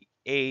see anybody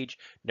age,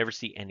 never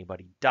see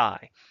anybody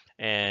die.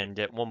 And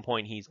at one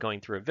point, he's going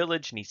through a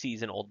village and he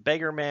sees an old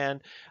beggar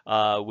man,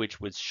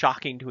 which was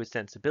shocking to his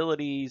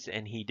sensibilities,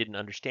 and he didn't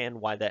understand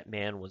why that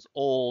man was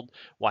old,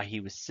 why he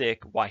was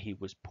sick, why he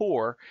was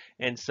poor,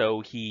 and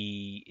so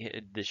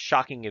this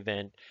shocking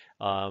event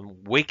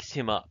wakes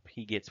him up.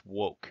 He gets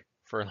woke,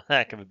 for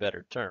lack of a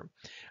better term,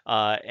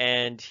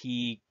 and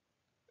he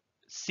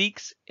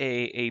seeks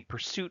a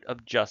pursuit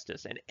of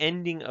justice, an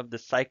ending of the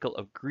cycle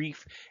of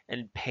grief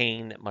and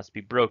pain that must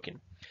be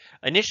broken.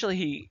 Initially,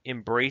 he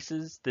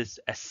embraces this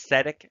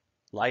ascetic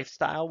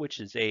lifestyle, which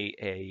is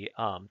an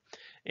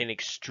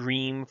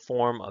extreme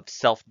form of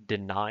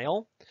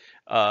self-denial.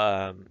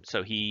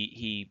 So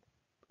he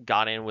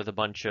got in with a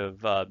bunch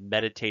of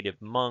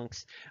meditative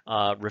monks,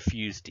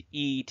 refused to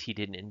eat. He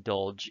didn't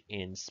indulge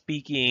in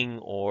speaking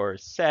or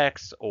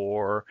sex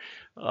or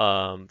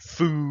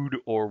food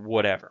or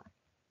whatever.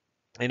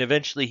 And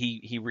eventually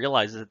he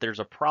realizes that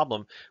there's a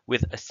problem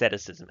with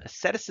asceticism.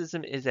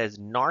 Asceticism is as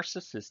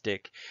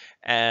narcissistic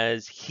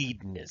as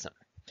hedonism.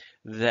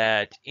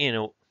 That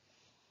in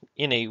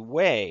a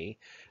way,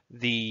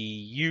 the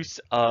use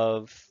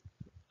of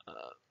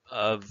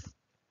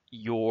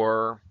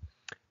your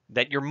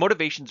that your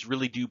motivations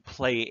really do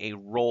play a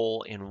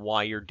role in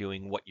why you're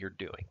doing what you're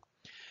doing,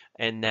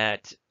 and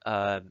that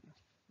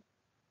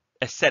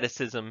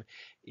asceticism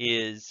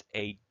is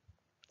a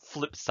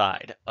flip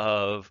side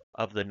of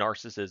the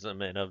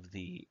narcissism and of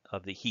the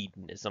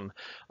hedonism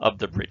of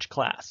the rich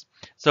class.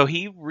 So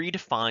he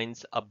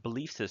redefines a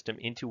belief system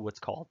into what's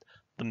called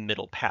the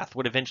middle path,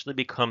 what eventually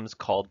becomes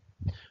called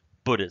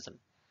Buddhism.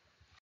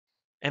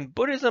 And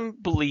Buddhism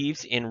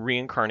believes in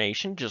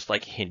reincarnation, just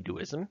like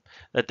Hinduism,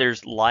 that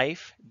there's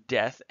life,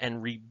 death,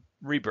 and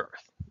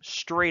rebirth,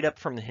 straight up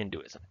from the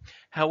Hinduism.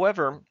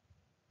 However,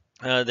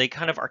 they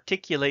kind of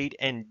articulate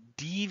and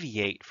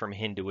deviate from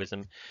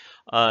Hinduism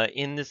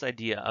in this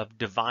idea of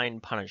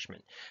divine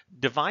punishment.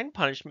 Divine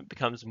punishment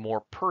becomes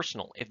more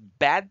personal. If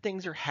bad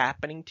things are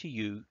happening to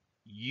you,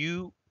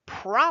 you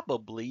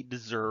probably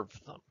deserve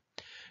them.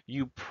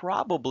 You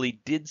probably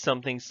did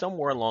something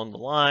somewhere along the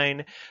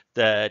line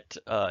that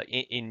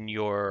in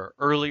your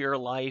earlier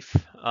life,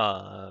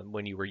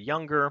 when you were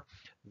younger,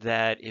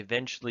 that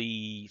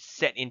eventually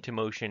set into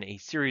motion a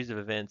series of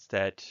events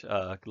that,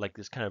 like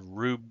this kind of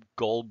Rube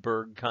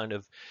Goldberg kind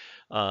of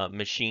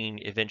machine,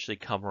 eventually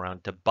come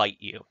around to bite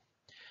you.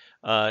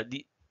 Uh,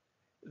 the,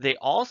 they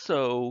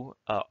also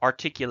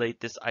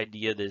articulate this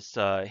idea, this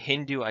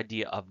Hindu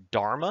idea of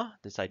dharma,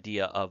 this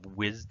idea of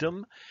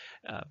wisdom.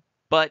 Uh,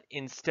 but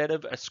instead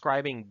of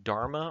ascribing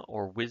dharma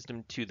or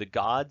wisdom to the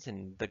gods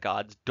and the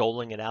gods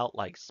doling it out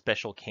like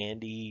special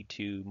candy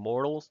to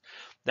mortals,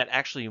 that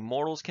actually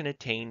mortals can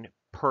attain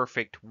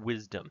perfect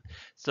wisdom.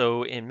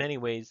 So in many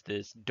ways,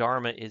 this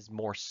dharma is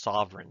more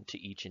sovereign to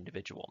each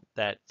individual,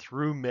 that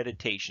through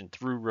meditation,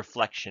 through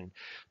reflection,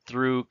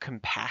 through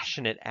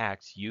compassionate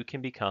acts, you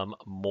can become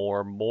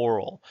more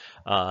moral.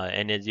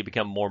 And as you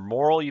become more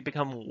moral, you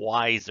become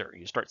wiser.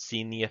 You start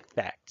seeing the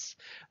effects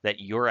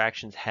that your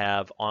actions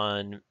have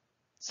on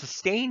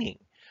sustaining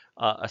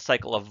a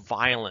cycle of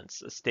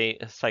violence,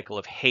 a cycle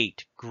of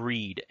hate,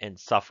 greed, and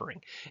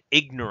suffering.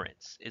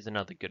 Ignorance is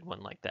another good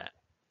one like that.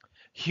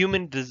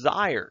 Human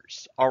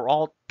desires are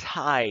all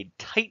tied,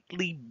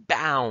 tightly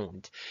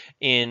bound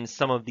in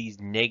some of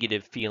these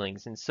negative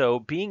feelings. And so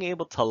being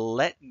able to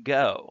let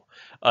go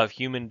of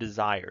human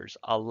desires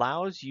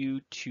allows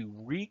you to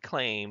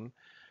reclaim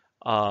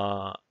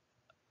uh,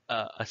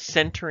 a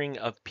centering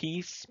of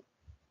peace,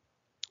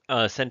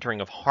 a centering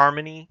of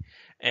harmony,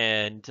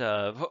 And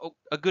a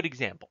good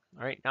example.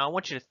 All right, now I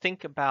want you to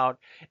think about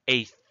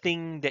a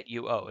thing that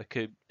you owe. It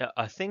could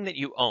a thing that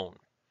you own.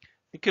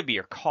 It could be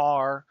your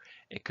car,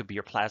 it could be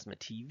your plasma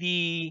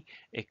TV,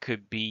 it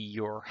could be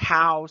your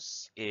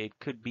house, it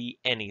could be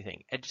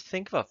anything. And just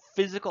think of a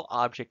physical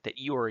object that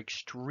you are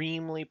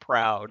extremely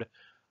proud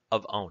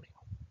of owning.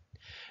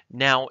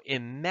 Now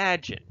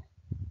imagine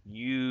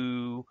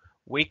you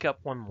wake up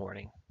one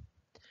morning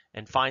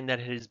and find that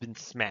it has been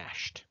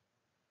smashed,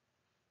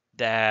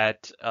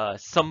 that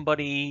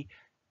somebody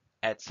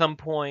at some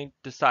point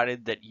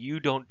decided that you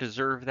don't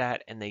deserve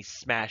that and they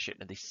smash it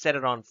and they set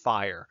it on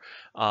fire.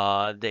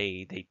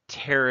 They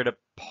tear it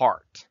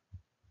apart.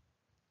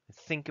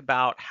 Think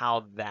about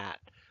how that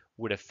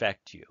would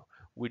affect you.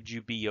 Would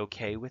you be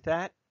okay with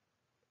that?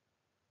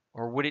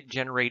 Or would it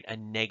generate a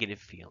negative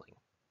feeling?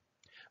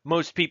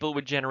 Most people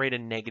would generate a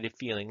negative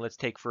feeling. Let's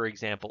take, for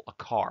example, a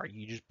car.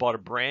 You just bought a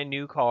brand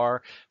new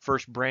car,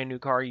 first brand new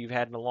car you've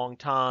had in a long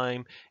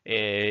time.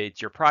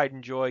 It's your pride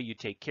and joy. You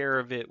take care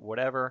of it,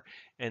 whatever.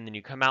 And then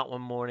you come out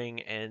one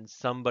morning and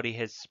somebody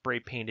has spray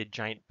painted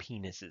giant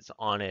penises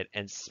on it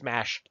and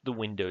smashed the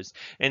windows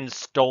and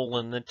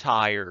stolen the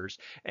tires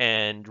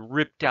and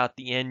ripped out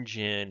the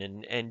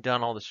engine and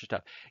done all this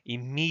stuff.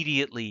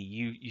 Immediately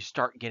you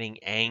start getting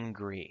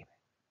angry.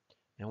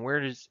 And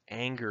where does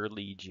anger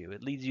lead you?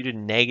 It leads you to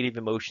negative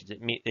emotions.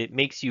 It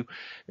makes you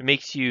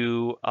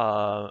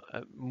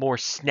more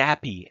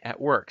snappy at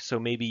work. So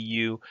maybe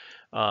you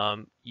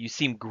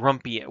seem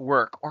grumpy at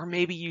work, or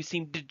maybe you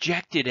seem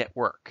dejected at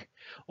work,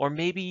 or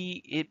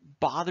maybe it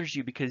bothers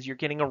you because you're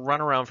getting a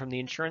runaround from the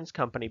insurance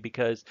company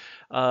because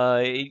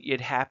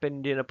it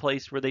happened in a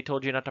place where they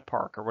told you not to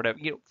park or whatever.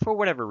 For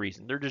whatever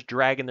reason, they're just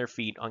dragging their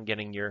feet on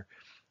getting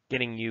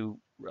you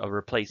a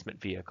replacement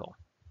vehicle.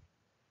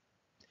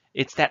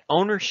 It's that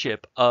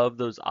ownership of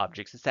those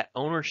objects. It's that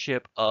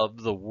ownership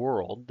of the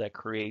world that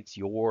creates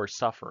your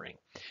suffering.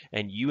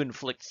 And you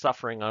inflict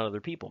suffering on other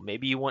people.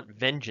 Maybe you want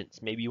vengeance.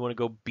 Maybe you want to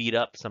go beat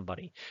up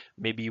somebody.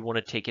 Maybe you want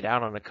to take it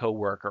out on a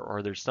coworker,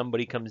 or there's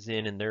somebody comes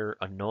in and they're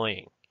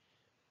annoying.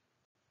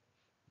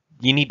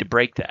 You need to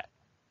break that.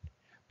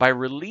 By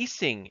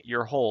releasing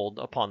your hold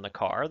upon the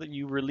car, that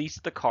you release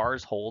the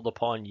car's hold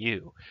upon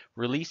you.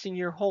 Releasing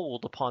your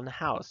hold upon the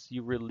house,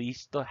 you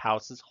release the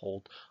house's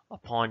hold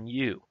upon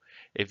you.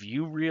 If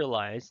you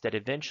realize that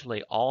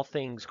eventually all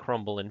things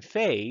crumble and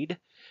fade,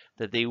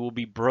 that they will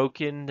be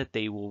broken, that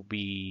they will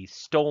be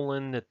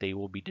stolen, that they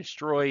will be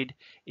destroyed,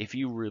 if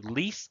you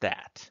release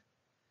that,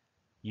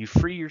 you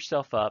free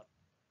yourself up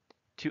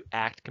to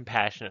act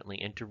compassionately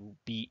and to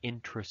be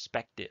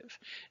introspective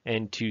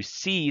and to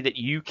see that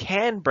you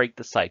can break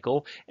the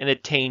cycle and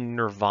attain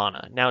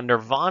nirvana. Now,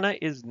 nirvana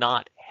is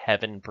not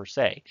heaven per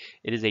se.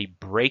 It is a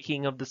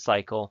breaking of the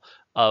cycle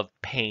of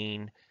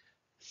pain,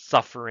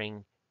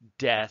 suffering,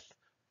 death,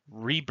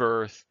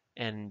 rebirth,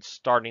 and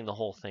starting the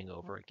whole thing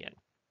over again.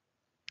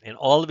 And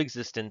all of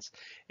existence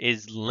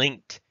is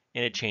linked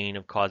in a chain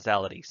of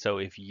causality. So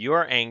if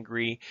you're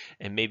angry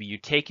and maybe you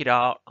take it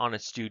out on a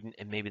student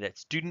and maybe that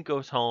student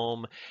goes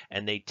home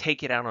and they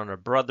take it out on a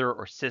brother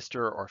or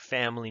sister or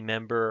family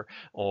member,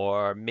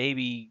 or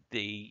maybe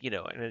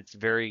and it's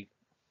very,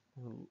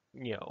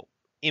 you know,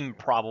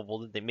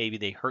 improbable that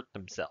they hurt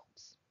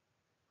themselves,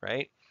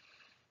 right?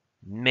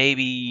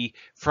 Maybe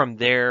from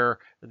there,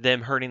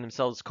 them hurting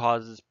themselves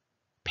causes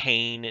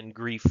pain and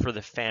grief for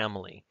the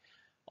family,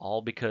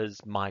 all because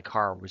my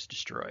car was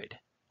destroyed,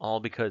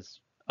 all because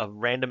a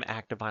random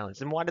act of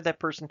violence. And why did that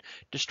person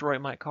destroy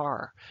my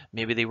car?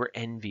 Maybe they were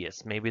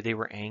envious, maybe they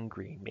were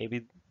angry,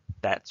 maybe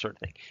that sort of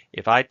thing.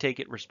 If I take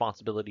it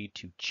responsibility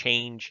to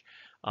change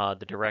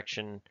the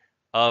direction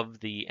of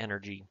the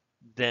energy,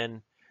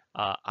 then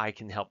I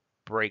can help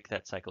break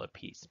that cycle of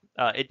peace.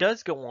 It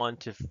does go on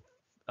to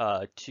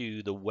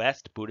the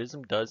West.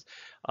 Buddhism does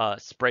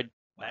spread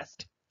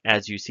west,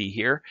 as you see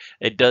here.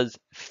 It does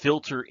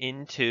filter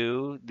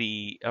into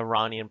the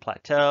Iranian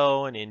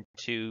plateau and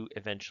into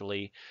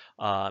eventually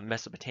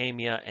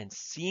Mesopotamia, and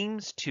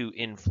seems to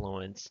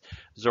influence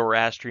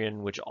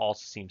Zoroastrian, which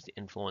also seems to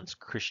influence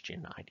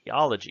Christian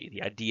ideology,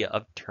 the idea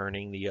of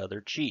turning the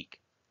other cheek.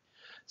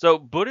 So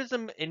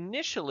Buddhism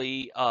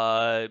initially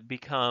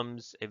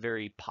becomes a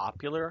very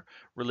popular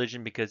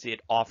religion because it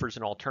offers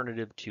an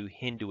alternative to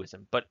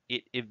Hinduism, but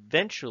it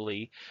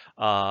eventually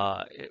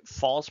it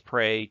falls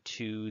prey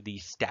to the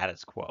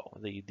status quo,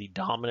 the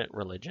dominant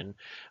religion,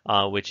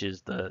 which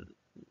is the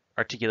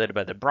articulated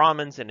by the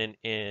Brahmins and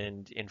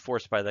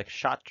enforced by the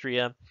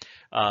Kshatriya,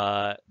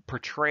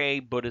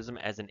 portray Buddhism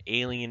as an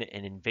alien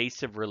and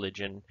invasive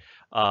religion,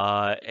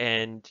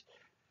 and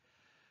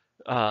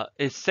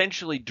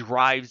essentially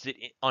drives it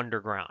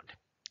underground.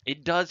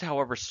 It does,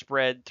 however,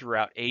 spread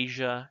throughout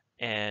Asia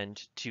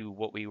and to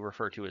what we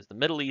refer to as the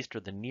Middle East or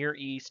the Near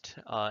East,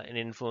 and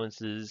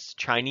influences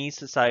Chinese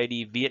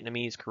society,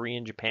 Vietnamese,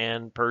 Korean,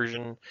 Japan,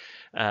 Persian,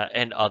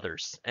 and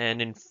others.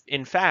 And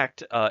in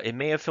fact, it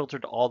may have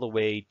filtered all the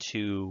way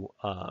to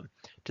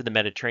the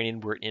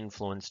Mediterranean, where it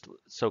influenced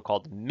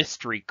so-called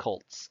mystery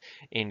cults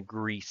in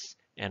Greece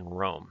and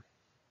Rome.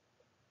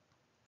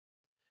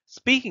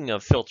 Speaking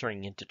of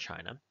filtering into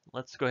China,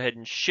 let's go ahead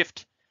and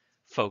shift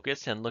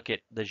focus and look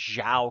at the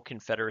Zhou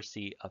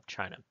Confederacy of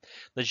China.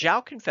 The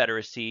Zhou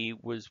Confederacy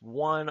was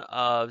one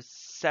of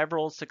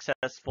several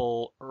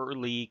successful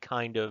early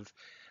kind of,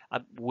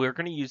 we're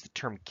going to use the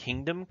term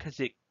kingdom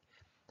because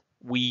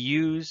we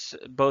use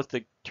both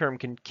the term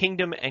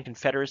kingdom and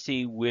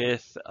confederacy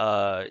with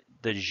the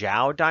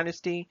Zhou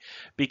dynasty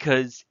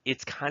because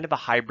it's kind of a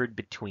hybrid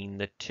between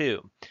the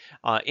two.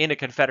 In a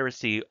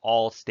confederacy,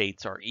 all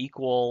states are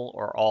equal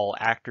or all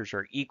actors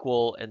are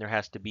equal, and there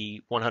has to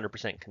be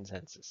 100%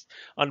 consensus.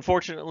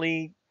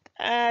 Unfortunately,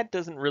 that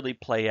doesn't really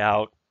play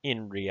out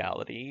in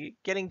reality.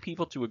 Getting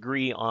people to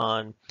agree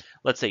on,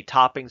 let's say,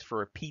 toppings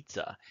for a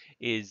pizza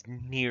is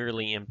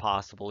nearly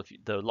impossible if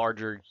the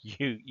larger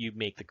you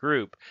make the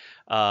group.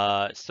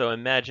 So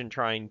imagine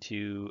trying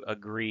to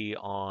agree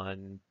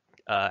on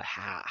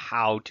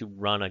how to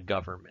run a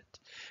government.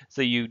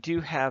 So you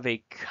do have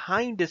a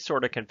kind of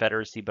sort of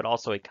confederacy, but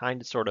also a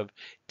kind of sort of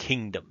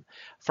kingdom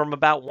from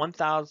about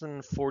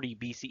 1040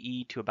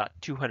 BCE to about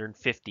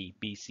 250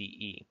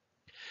 BCE.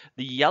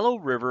 The Yellow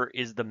River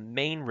is the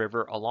main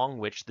river along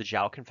which the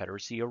Zhou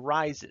Confederacy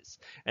arises,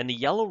 and the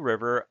Yellow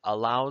River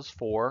allows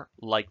for,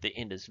 like the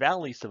Indus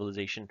Valley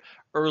civilization,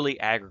 early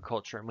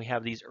agriculture, and we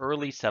have these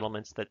early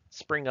settlements that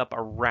spring up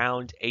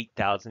around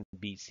 8000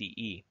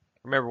 BCE.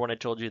 Remember when I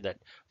told you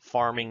that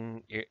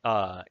farming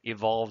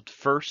evolved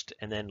first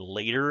and then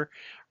later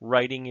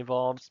writing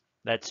evolves?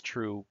 That's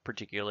true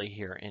particularly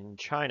here in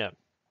China.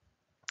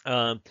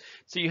 So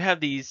you have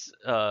these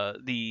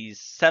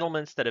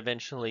settlements that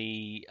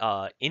eventually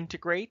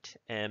integrate,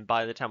 and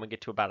by the time we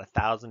get to about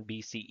 1000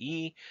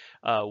 BCE,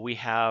 we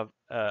have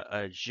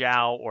a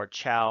Zhao or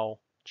Chao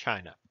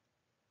China.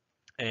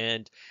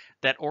 And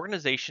that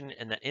organization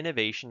and that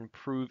innovation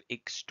prove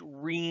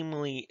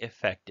extremely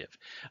effective.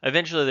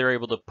 Eventually, they're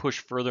able to push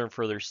further and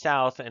further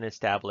south and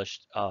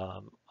establish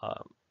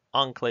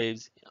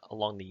enclaves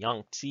along the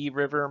Yangtze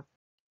River.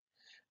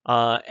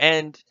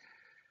 And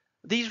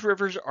these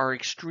rivers are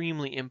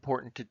extremely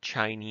important to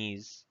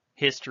Chinese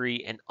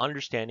history and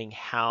understanding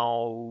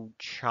how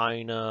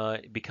China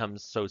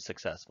becomes so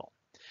successful.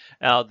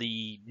 Now,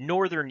 the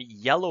northern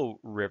Yellow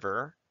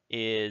River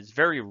is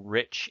very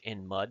rich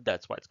in mud.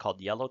 That's why it's called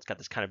yellow. It's got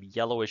this kind of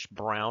yellowish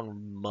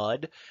brown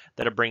mud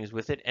that it brings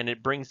with it, and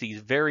it brings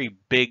these very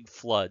big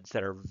floods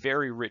that are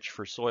very rich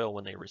for soil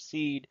when they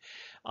recede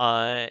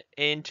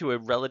into a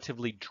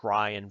relatively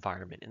dry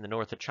environment. In the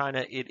north of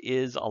China, it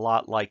is a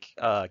lot like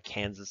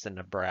Kansas and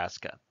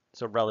Nebraska,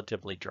 so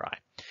relatively dry.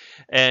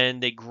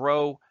 And they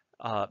grow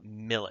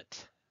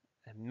millet.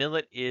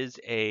 Millet is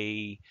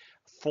a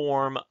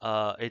form,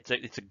 it's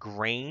a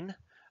grain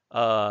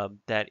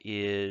that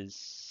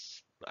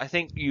is, I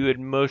think you would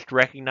most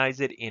recognize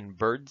it in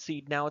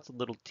birdseed now. It's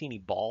little teeny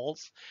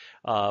balls,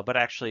 but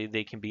actually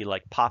they can be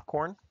like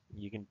popcorn.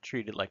 You can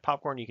treat it like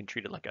popcorn. You can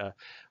treat it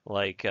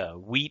like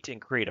wheat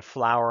and create a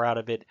flour out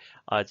of it.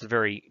 It's a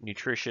very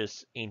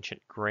nutritious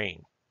ancient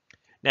grain.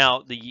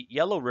 Now, the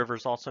Yellow River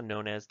is also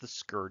known as the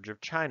Scourge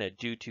of China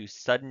due to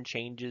sudden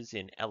changes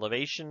in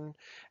elevation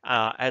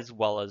as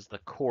well as the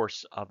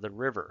course of the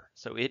river.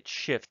 So it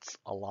shifts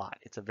a lot.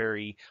 It's a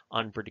very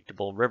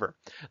unpredictable river.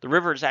 The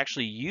river is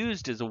actually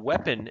used as a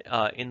weapon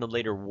in the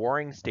later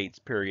Warring States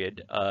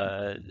period.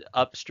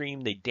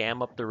 Upstream, they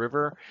dam up the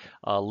river,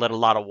 let a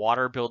lot of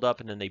water build up,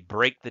 and then they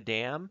break the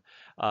dam,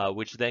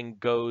 which then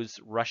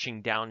goes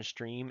rushing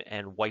downstream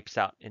and wipes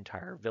out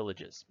entire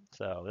villages.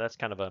 So that's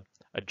kind of a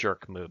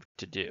jerk move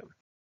to do.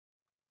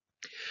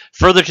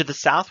 Further to the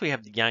south, we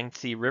have the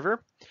Yangtze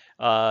River.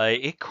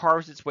 It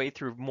carves its way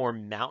through more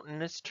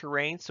mountainous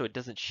terrain, so it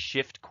doesn't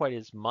shift quite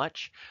as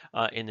much.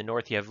 In the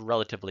north, you have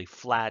relatively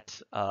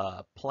flat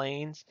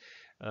plains.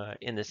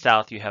 In the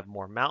south, you have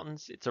more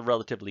mountains. It's a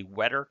relatively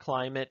wetter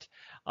climate,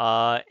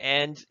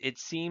 and it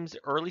seems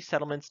early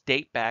settlements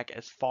date back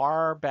as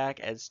far back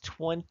as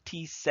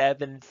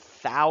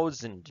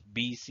 27,000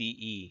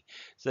 BCE.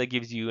 So that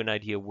gives you an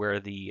idea where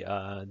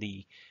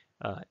the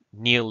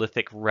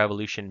Neolithic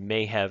revolution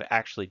may have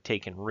actually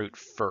taken root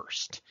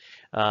first.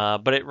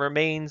 But it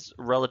remains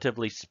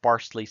relatively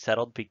sparsely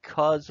settled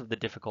because of the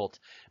difficult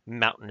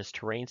mountainous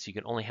terrain, so you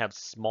can only have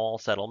small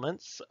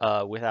settlements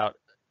without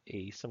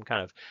some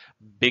kind of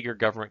bigger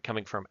government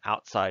coming from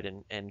outside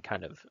and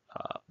kind of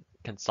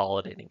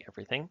consolidating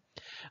everything.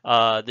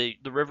 The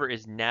river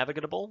is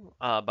navigable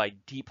by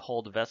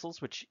deep-hulled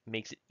vessels, which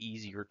makes it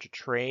easier to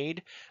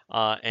trade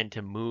and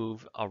to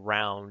move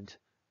around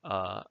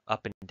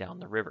up and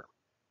down the river.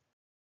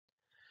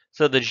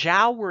 So the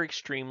Zhao were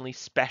extremely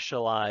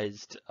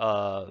specialized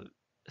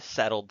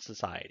settled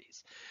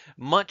societies.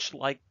 Much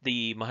like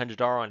the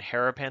Mohenjo-Daro and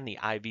Harappan, the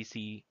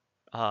IVC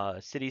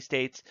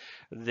city-states,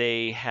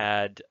 they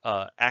had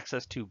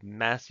access to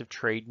massive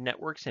trade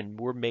networks and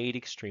were made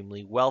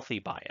extremely wealthy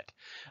by it.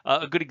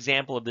 A good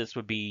example of this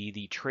would be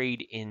the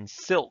trade in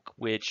silk,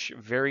 which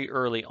very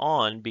early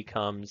on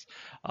becomes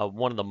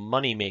one of the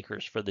money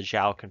makers for the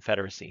Zhao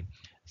Confederacy.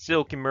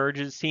 Silk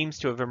seems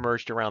to have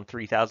emerged around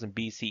 3000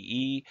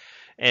 BCE,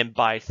 and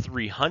by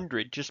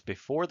 300, just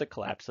before the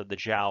collapse of the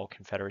Zhou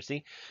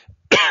Confederacy,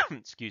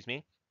 excuse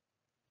me,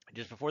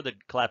 just before the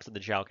collapse of the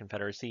Zhou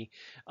Confederacy,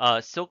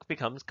 silk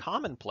becomes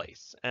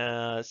commonplace.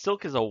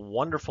 Silk is a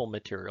wonderful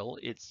material.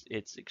 It's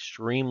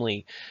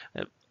extremely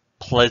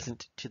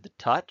pleasant to the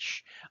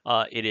touch.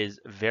 It is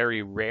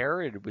very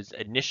rare. It was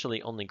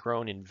initially only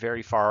grown in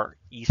very far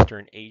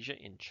eastern Asia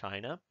in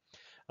China,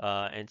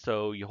 and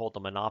so you hold the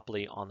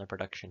monopoly on the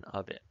production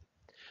of it.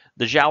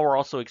 The Zhou were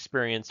also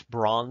experienced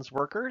bronze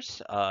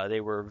workers.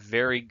 They were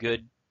very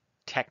good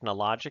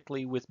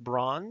technologically with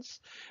bronze.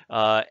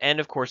 And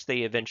of course, they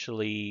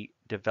eventually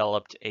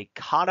developed a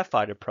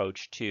codified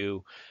approach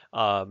to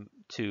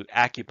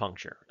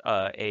acupuncture,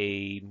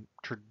 a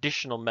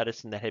traditional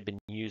medicine that had been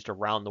used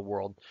around the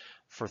world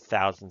for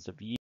thousands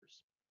of years.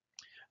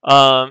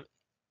 Um,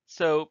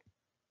 so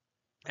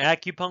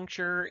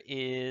acupuncture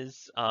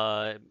is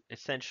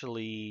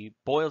essentially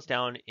boils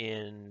down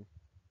in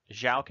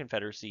Zhou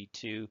Confederacy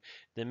to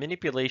the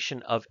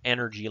manipulation of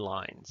energy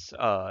lines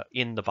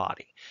in the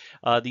body.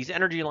 These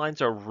energy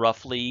lines are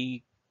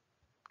roughly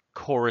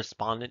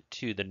correspondent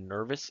to the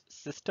nervous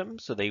system,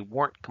 so they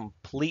weren't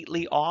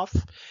completely off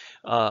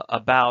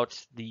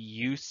about the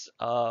use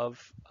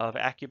of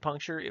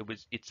acupuncture.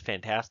 It's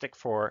fantastic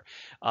for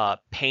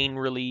pain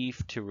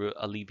relief, to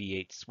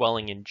alleviate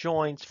swelling in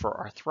joints, for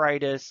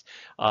arthritis.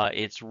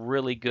 It's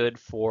really good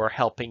for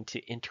helping to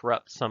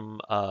interrupt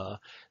some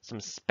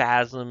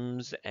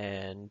spasms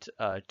and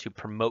to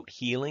promote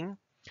healing.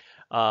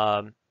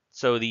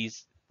 So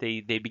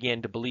they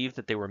began to believe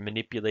that they were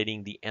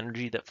manipulating the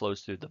energy that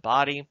flows through the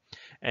body,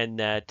 and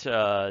that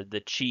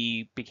the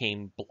chi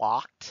became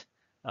blocked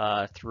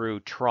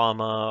through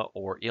trauma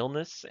or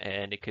illness,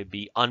 and it could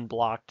be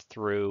unblocked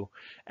through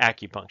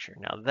acupuncture.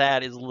 Now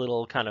that is a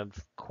little kind of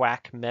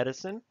quack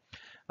medicine.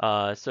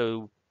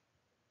 So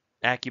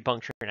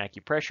acupuncture and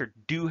acupressure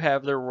do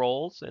have their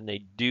roles, and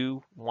they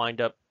do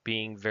wind up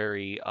being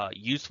very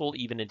useful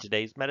even in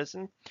today's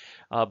medicine,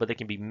 but they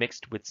can be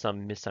mixed with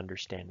some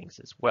misunderstandings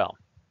as well.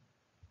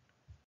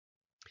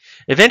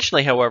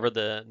 Eventually, however,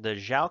 the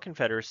Zhou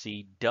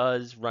Confederacy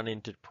does run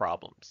into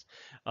problems.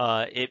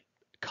 It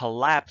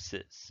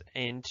collapses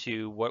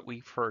into what we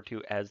refer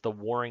to as the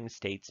Warring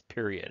States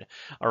period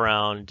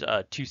around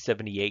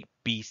 278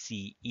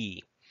 BCE.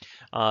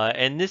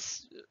 And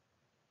this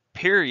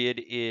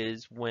period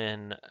is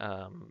when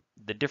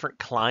the different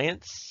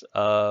clients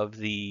of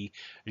the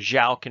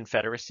Zhou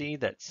Confederacy,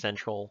 that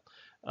central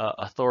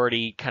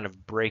authority, kind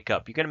of break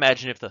up. You can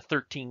imagine if the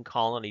 13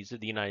 colonies of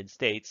the United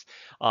States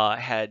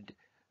had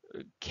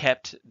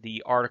kept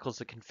the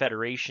Articles of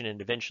Confederation and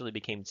eventually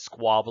became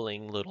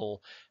squabbling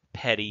little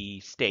petty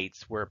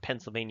states where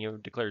Pennsylvania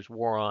declares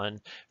war on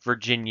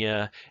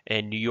Virginia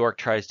and New York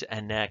tries to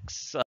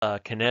annex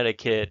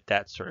Connecticut,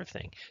 that sort of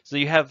thing. So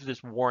you have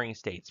this warring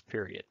states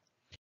period.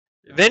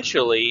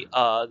 Eventually,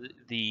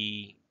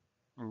 the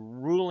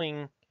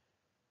ruling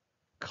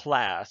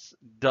class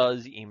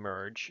does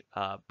emerge,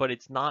 but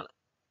it's not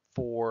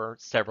for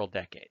several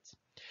decades.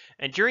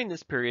 And during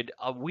this period,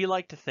 we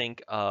like to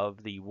think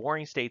of the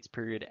Warring States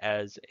period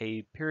as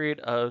a period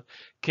of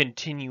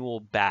continual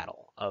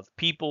battle, of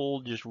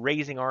people just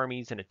raising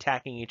armies and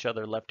attacking each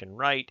other left and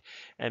right,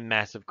 and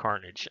massive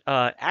carnage.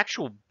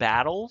 Actual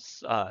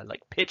battles,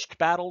 like pitched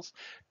battles,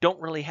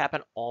 don't really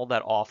happen all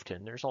that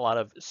often. There's a lot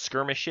of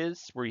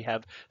skirmishes where you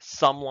have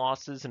some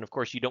losses, and of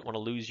course you don't want to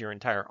lose your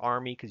entire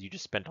army because you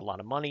just spent a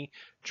lot of money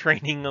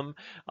training them.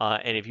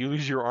 And if you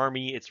lose your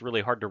army, it's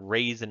really hard to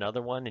raise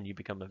another one, and you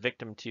become a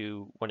victim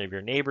to one of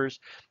your neighbors.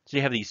 So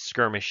you have these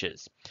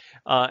skirmishes.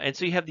 And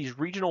so you have these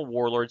regional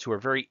warlords who are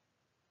very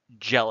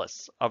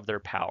jealous of their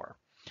power.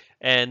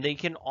 And they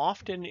can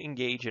often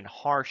engage in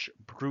harsh,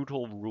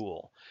 brutal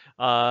rule.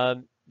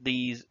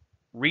 These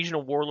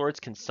regional warlords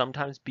can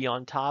sometimes be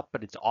on top,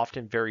 but it's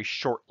often very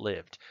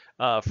short-lived.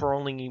 For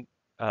only,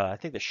 I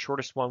think the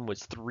shortest one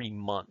was 3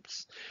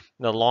 months.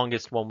 The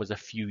longest one was a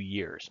few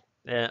years,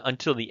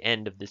 until the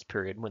end of this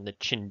period when the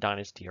Qin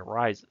dynasty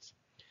arises.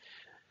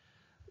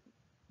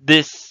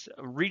 This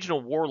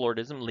regional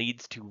warlordism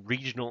leads to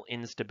regional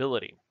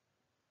instability,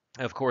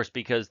 of course,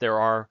 because there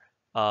are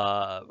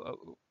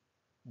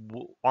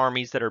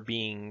armies that are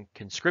being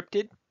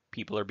conscripted.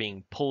 People are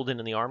being pulled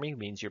into the army. It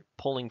means you're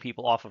pulling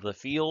people off of the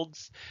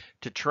fields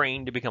to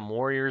train to become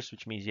warriors,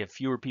 which means you have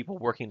fewer people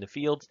working the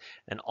fields.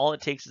 And all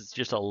it takes is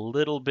just a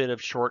little bit of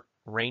short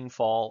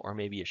rainfall or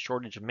maybe a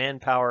shortage of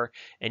manpower,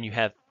 and you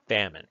have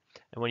famine.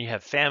 And when you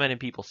have famine and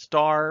people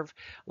starve,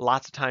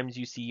 lots of times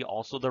you see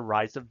also the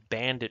rise of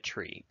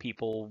banditry.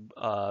 People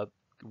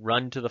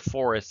run to the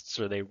forests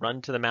or they run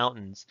to the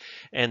mountains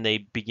and they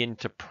begin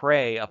to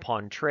prey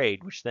upon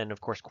trade, which then of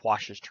course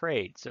quashes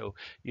trade. So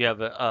you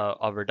have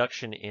a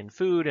reduction in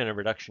food and a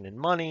reduction in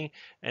money,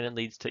 and it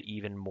leads to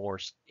even more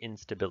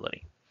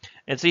instability.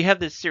 And so you have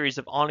this series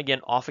of on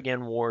again, off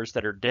again wars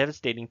that are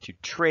devastating to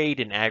trade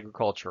and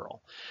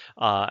agricultural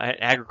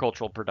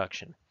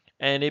production.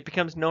 and it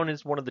becomes known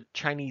as one of the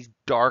Chinese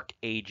Dark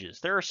Ages.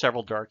 There are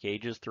several Dark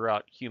Ages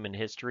throughout human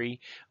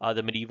history.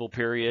 The medieval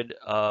period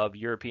of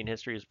European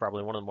history is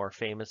probably one of the more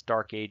famous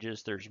Dark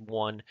Ages. There's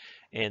one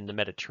in the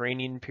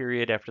Mediterranean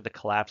period after the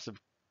collapse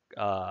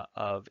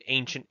of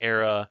ancient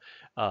era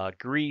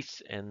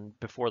Greece and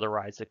before the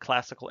rise of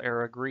classical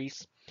era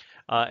Greece.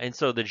 And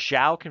so the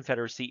Zhou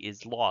Confederacy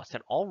is lost,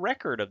 and all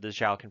record of the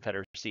Zhou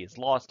Confederacy is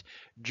lost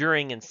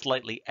during and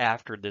slightly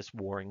after this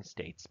Warring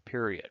States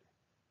period.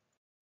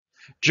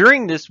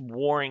 During this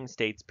Warring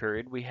States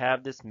period, we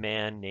have this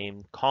man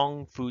named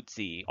Kong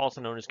Fuzi, also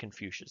known as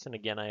Confucius. And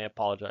again, I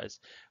apologize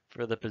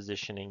for the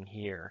positioning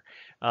here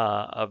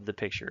of the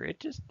picture.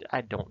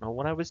 I don't know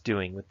what I was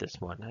doing with this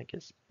one. I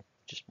guess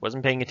just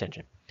wasn't paying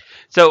attention.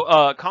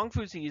 So Kong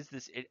Fuzi is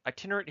this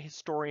itinerant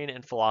historian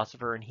and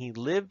philosopher, and he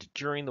lived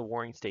during the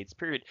Warring States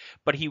period,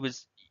 but he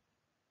was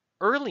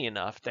early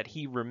enough that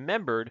he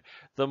remembered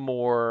the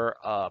more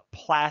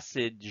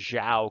placid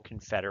Zhou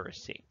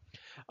Confederacy.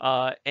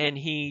 And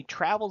he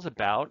travels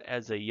about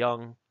as a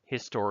young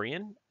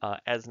historian,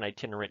 as an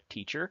itinerant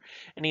teacher,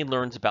 and he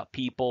learns about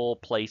people,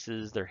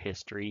 places, their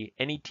history,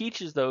 and he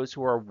teaches those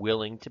who are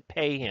willing to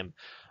pay him,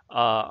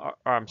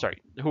 I'm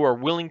sorry, who are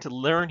willing to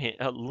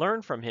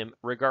learn from him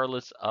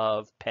regardless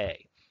of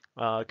pay.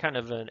 Kind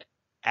of an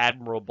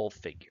admirable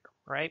figure,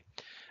 right?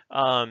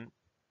 Um,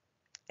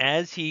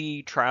 as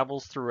he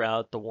travels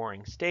throughout the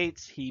warring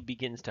states, he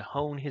begins to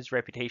hone his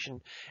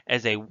reputation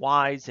as a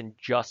wise and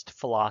just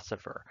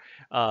philosopher.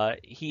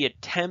 He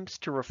attempts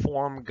to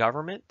reform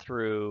government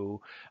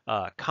through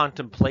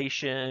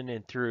contemplation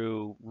and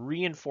through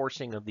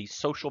reinforcing of these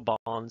social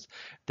bonds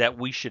that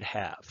we should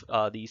have,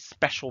 these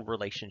special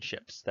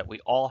relationships that we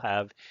all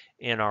have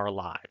in our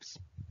lives.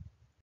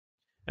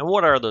 And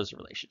what are those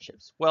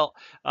relationships? Well,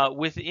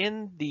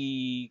 within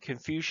the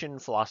Confucian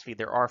philosophy,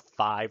 there are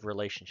 5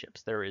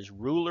 relationships. There is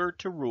ruler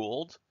to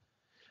ruled,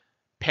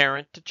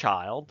 parent to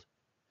child,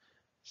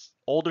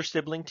 older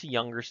sibling to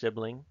younger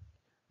sibling,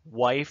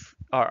 wife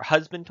or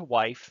husband to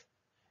wife,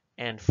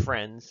 and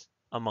friends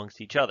amongst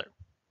each other.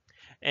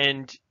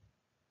 And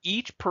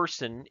each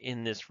person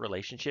in this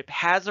relationship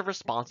has a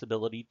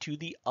responsibility to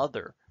the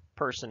other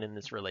person in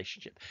this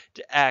relationship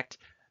to act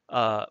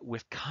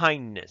with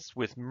kindness,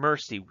 with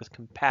mercy, with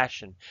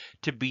compassion,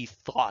 to be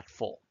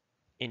thoughtful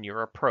in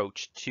your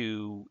approach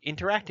to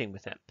interacting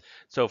with them.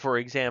 So, for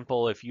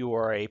example, if you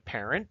are a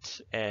parent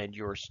and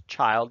your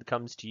child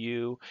comes to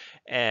you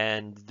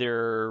and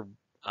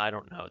I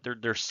don't know,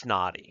 they're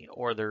snotty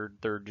or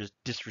they're just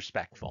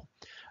disrespectful.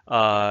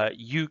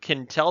 You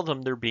can tell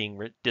them they're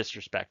being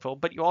disrespectful,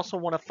 but you also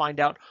want to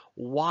find out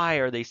why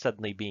are they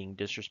suddenly being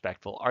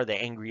disrespectful? Are they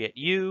angry at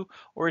you,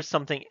 or is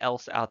something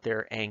else out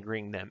there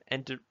angering them?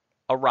 And to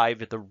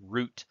arrive at the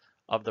root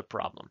of the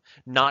problem,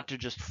 not to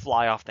just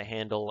fly off the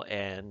handle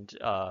and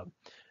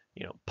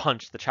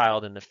punch the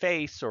child in the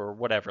face or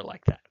whatever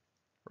like that,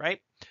 right?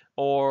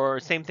 Or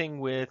same thing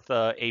with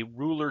a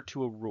ruler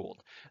to a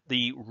ruled.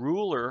 The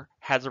ruler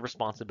has a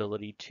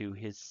responsibility to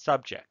his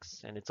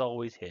subjects, and it's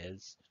always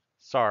his.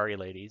 Sorry,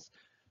 ladies,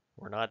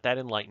 we're not that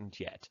enlightened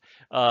yet.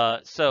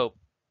 So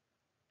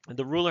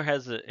the ruler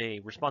has a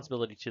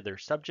responsibility to their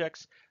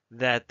subjects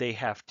that they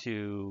have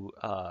to,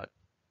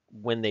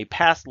 when they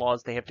pass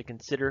laws, they have to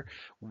consider,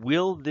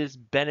 will this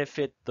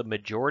benefit the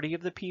majority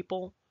of the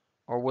people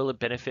or will it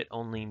benefit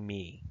only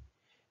me?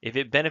 If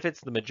it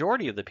benefits the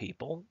majority of the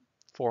people,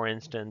 for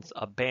instance,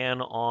 a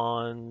ban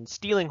on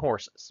stealing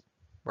horses,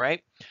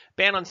 right?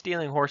 Ban on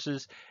stealing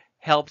horses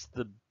helps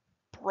the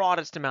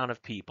broadest amount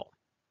of people.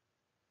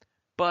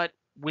 But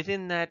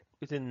within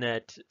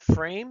that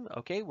frame,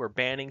 okay, we're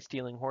banning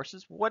stealing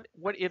horses. What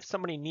if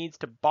somebody needs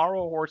to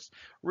borrow a horse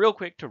real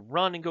quick to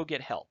run and go get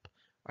help?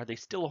 Are they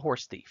still a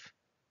horse thief?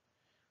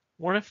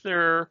 What if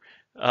they're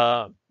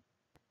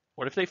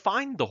what if they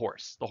find the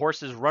horse? The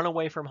horse has run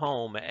away from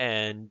home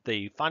and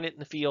they find it in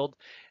the field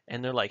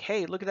and they're like,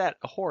 hey, look at that,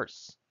 a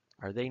horse.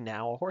 Are they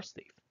now a horse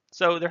thief?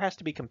 So there has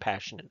to be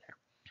compassion in there.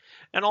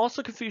 And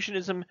also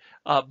Confucianism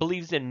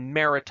believes in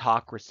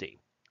meritocracy,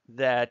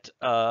 that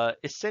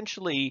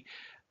essentially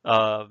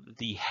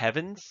the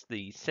heavens,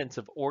 the sense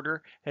of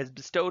order, has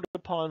bestowed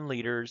upon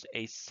leaders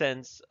a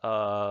sense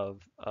of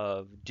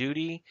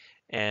duty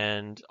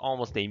and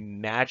almost a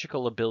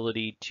magical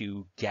ability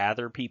to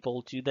gather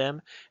people to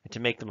them and to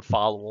make them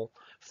follow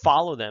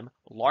them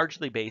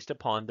largely based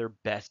upon their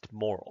best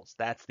morals.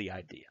 That's the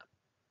idea.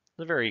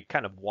 It's a very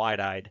kind of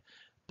wide-eyed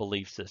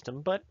belief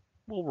system, but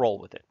we'll roll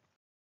with it.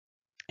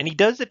 And he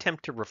does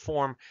attempt to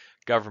reform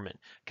government.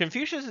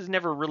 Confucius is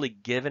never really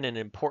given an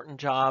important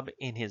job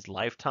in his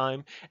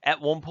lifetime.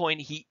 At one point,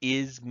 he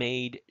is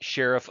made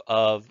sheriff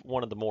of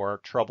one of the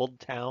more troubled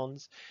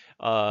towns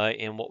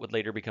in what would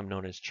later become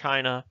known as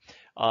China.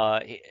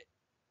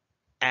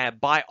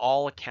 By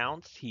all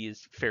accounts, he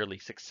is fairly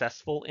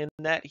successful in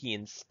that. He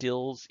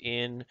instills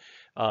in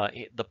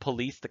the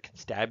police, the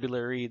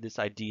constabulary, this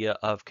idea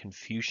of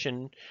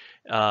Confucian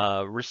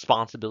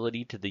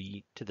responsibility to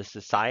the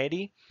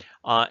society,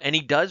 and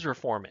he does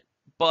reform it.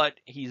 But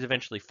he's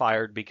eventually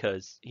fired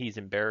because he's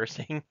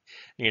embarrassing.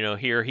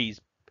 Here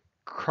he's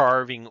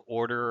carving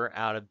order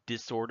out of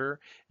disorder.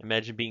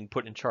 Imagine being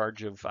put in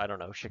charge of, I don't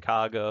know,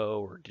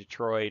 Chicago or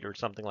Detroit or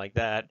something like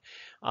that,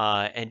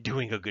 and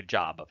doing a good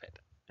job of it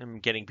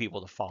and getting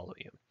people to follow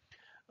you.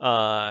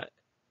 Uh,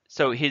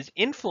 so his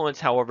influence,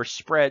 however,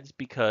 spreads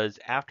because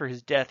after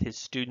his death, his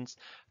students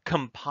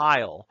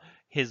compile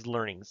his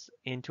learnings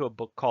into a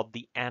book called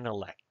the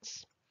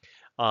Analects.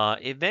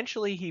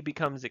 Eventually, he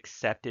becomes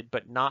accepted,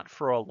 but not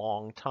for a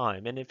long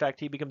time. And in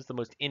fact, he becomes the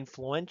most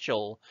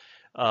influential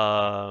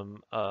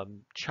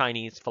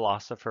Chinese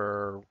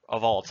philosopher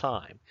of all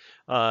time,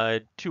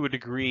 to a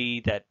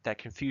degree that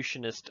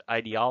Confucianist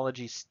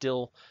ideology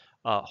still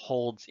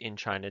holds in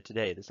China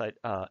today. This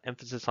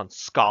emphasis on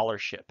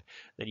scholarship,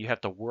 that you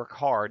have to work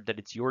hard, that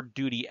it's your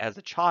duty as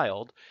a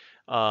child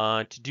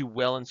to do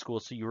well in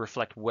school so you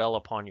reflect well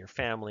upon your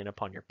family and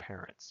upon your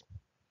parents.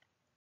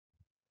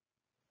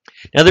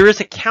 Now, there is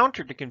a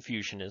counter to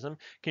Confucianism.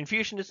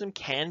 Confucianism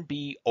can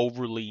be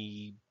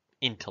overly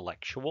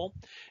intellectual,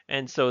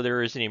 and so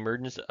there is an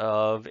emergence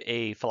of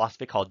a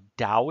philosophy called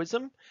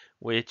Taoism,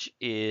 which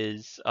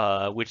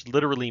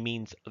literally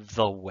means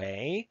the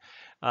way,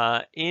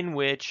 in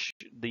which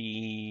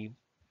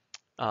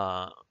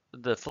uh,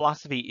 the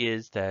philosophy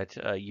is that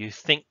you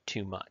think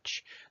too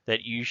much, that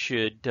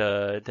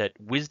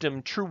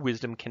that true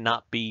wisdom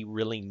cannot be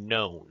really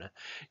known.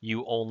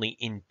 You only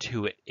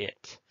intuit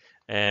it.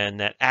 And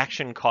that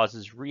action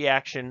causes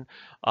reaction,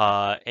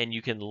 and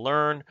you can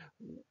learn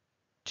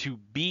to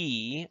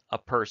be a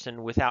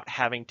person without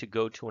having to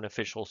go to an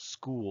official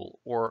school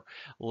or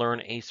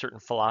learn a certain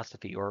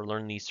philosophy or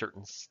learn these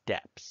certain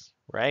steps,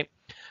 right?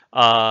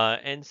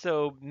 And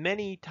so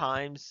many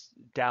times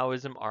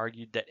Taoism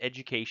argued that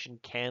education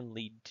can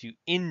lead to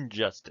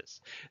injustice,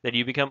 that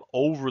you become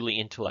overly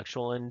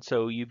intellectual and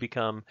so you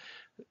become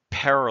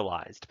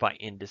paralyzed by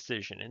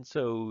indecision. And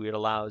so it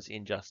allows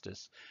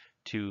injustice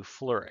to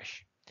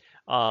flourish.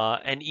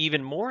 An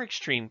even more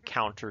extreme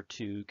counter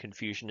to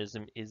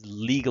Confucianism is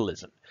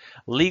legalism.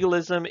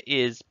 Legalism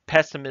is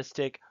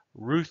pessimistic,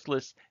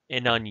 ruthless,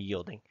 and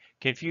unyielding.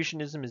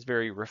 Confucianism is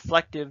very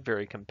reflective,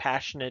 very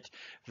compassionate,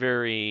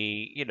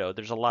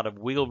 there's a lot of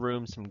wiggle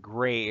room, some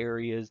gray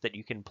areas that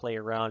you can play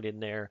around in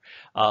there.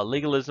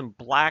 Legalism,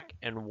 black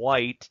and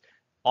white,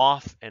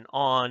 off and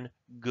on,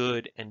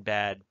 good and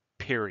bad,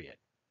 period.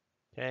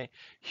 Okay?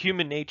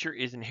 Human nature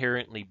is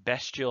inherently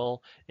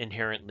bestial,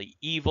 inherently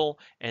evil,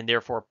 and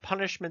therefore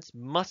punishments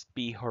must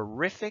be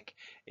horrific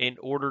in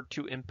order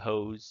to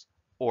impose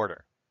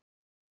order.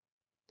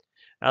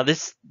 Now,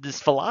 this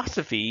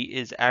philosophy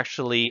is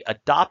actually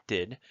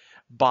adopted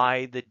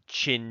by the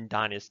Qin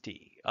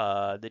dynasty.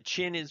 The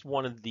Qin is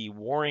one of the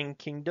warring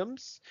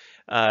kingdoms,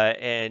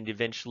 and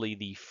eventually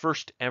the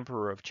first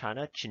emperor of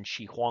China, Qin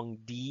Shi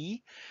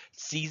Huangdi,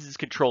 seizes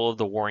control of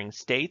the warring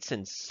states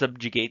and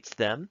subjugates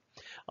them.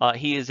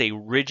 He is a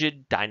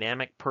rigid,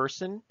 dynamic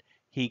person.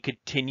 He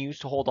continues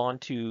to hold on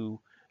to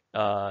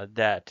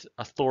that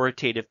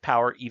authoritative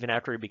power even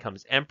after he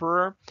becomes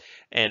emperor,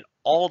 and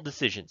all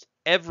decisions,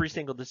 every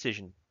single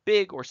decision,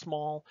 big or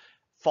small,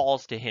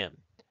 falls to him.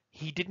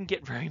 He didn't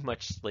get very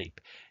much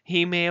sleep.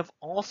 He may have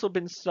also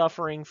been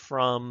suffering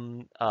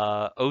from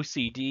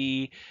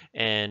OCD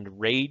and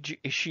rage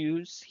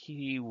issues.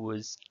 He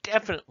was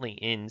definitely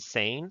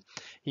insane.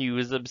 He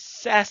was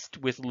obsessed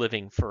with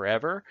living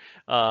forever.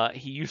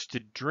 He used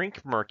to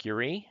drink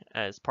mercury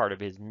as part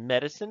of his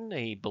medicine.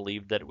 He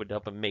believed that it would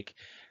help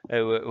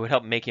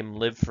make him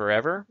live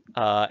forever.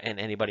 And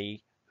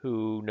anybody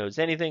who knows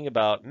anything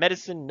about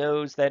medicine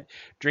knows that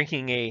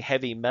drinking a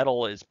heavy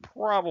metal is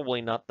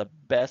probably not the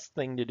best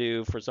thing to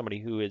do for somebody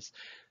who is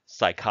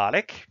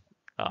psychotic.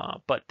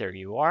 But there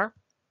you are.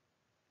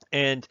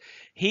 And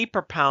he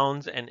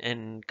propounds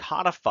and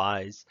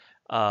codifies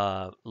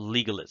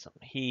legalism.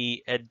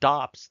 He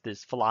adopts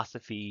this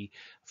philosophy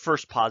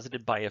first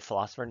posited by a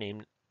philosopher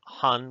named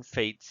Han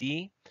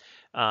Feizi,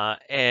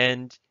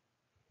 and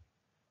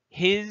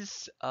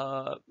his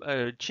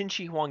Qin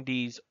Shi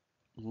Huangdi's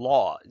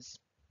laws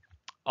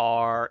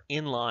are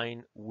in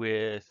line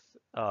with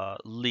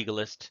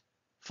legalist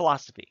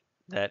philosophy,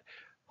 that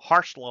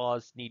harsh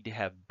laws need to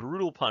have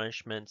brutal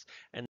punishments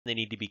and they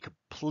need to be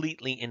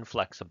completely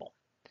inflexible.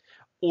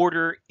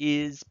 Order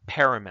is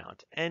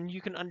paramount, and you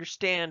can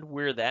understand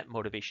where that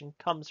motivation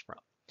comes from.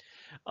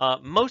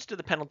 Most of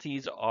the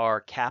penalties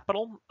are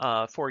capital.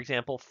 For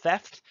example,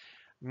 theft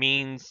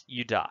means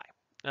you die.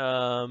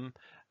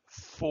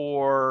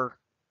 For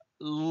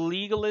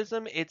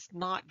legalism, it's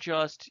not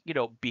just,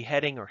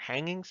 beheading or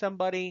hanging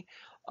somebody.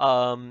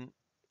 Um,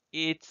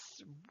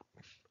 it's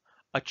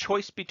a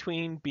choice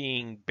between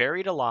being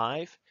buried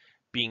alive,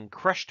 being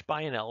crushed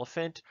by an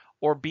elephant,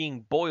 or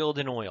being boiled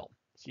in oil.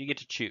 So you get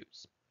to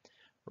choose,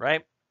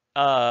 right?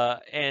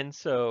 And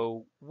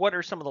so, what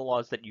are some of the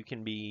laws that you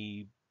can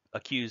be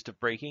accused of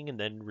breaking and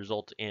then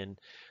result in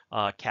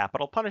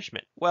capital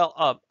punishment?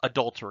 Well,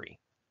 adultery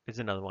is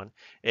another one.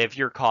 If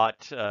you're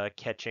caught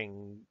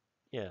catching,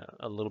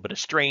 a little bit of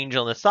strange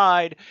on the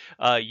side,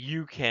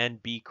 you can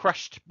be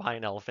crushed by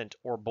an elephant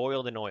or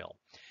boiled in oil.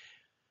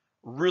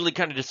 really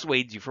kind of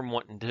dissuades you from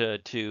wanting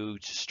to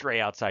stray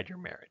outside your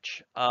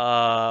marriage.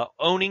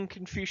 Owning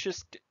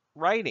Confucius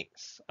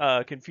writings.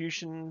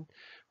 Confucian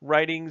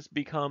writings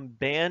become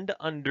banned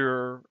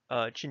under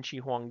Qin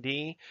Shi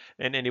Huangdi,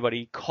 and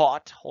anybody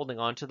caught holding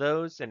on to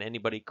those, and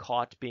anybody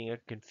caught being a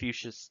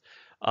Confucius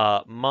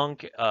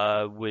monk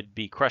would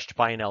be crushed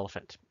by an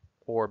elephant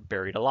or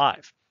buried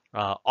alive.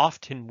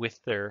 Often with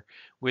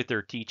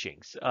their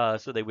teachings.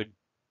 So they would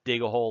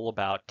dig a hole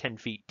about 10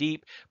 feet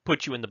deep,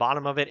 put you in the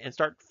bottom of it, and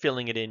start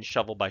filling it in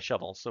shovel by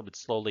shovel. So it would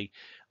slowly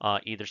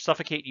either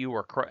suffocate you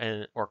or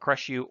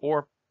crush you,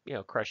 or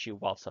crush you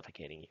while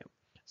suffocating you.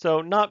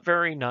 So not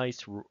very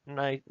nice,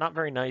 not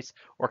very nice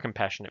or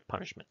compassionate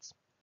punishments.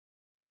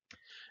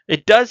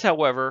 It does,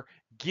 however,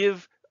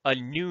 give a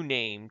new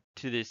name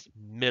to this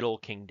Middle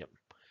Kingdom.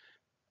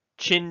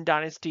 Qin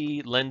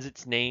Dynasty lends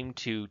its name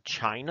to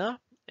China,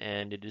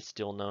 and it is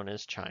still known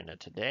as China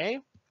today.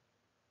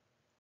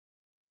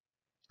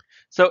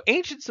 So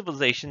ancient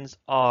civilizations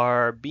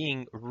are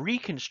being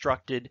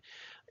reconstructed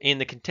in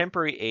the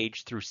contemporary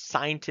age through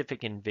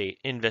scientific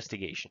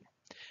investigation.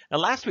 Now,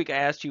 last week I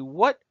asked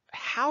you,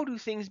 how do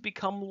things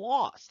become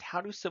lost?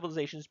 How do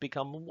civilizations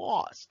become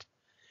lost?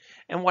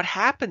 And what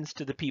happens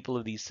to the people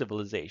of these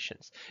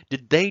civilizations?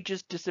 Did they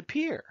just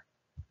disappear?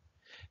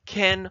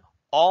 Can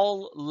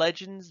all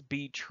legends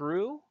be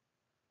true?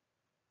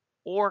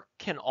 Or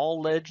can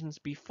all legends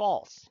be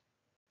false?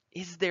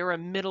 Is there a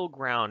middle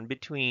ground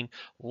between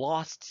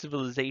lost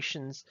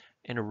civilizations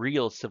and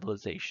real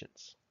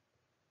civilizations?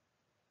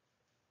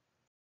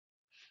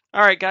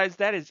 All right, guys,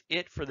 that is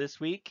it for this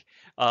week.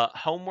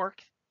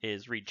 Homework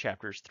is read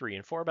chapters 3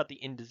 and 4 about the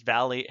Indus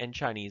Valley and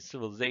Chinese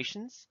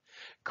civilizations.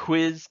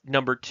 Quiz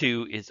number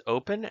 2 is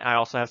open. I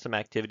also have some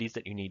activities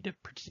that you need to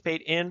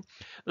participate in.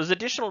 Those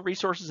additional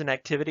resources and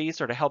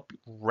activities are to help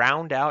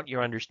round out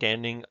your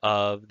understanding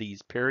of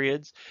these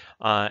periods,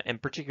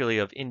 and particularly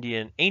of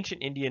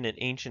ancient Indian and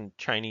ancient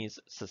Chinese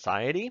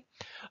society.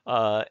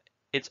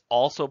 It's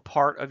also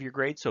part of your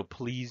grade, so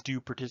please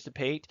do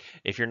participate.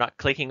 If you're not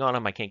clicking on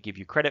them, I can't give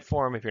you credit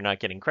for them. If you're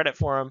not getting credit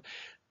for them,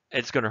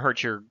 it's going to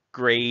hurt your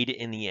grade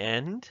in the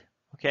end.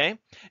 Okay?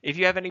 If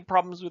you have any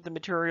problems with the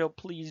material,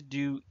 please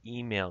do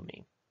email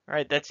me. All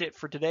right, that's it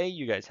for today.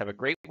 You guys have a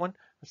great one.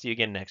 I'll see you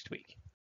again next week.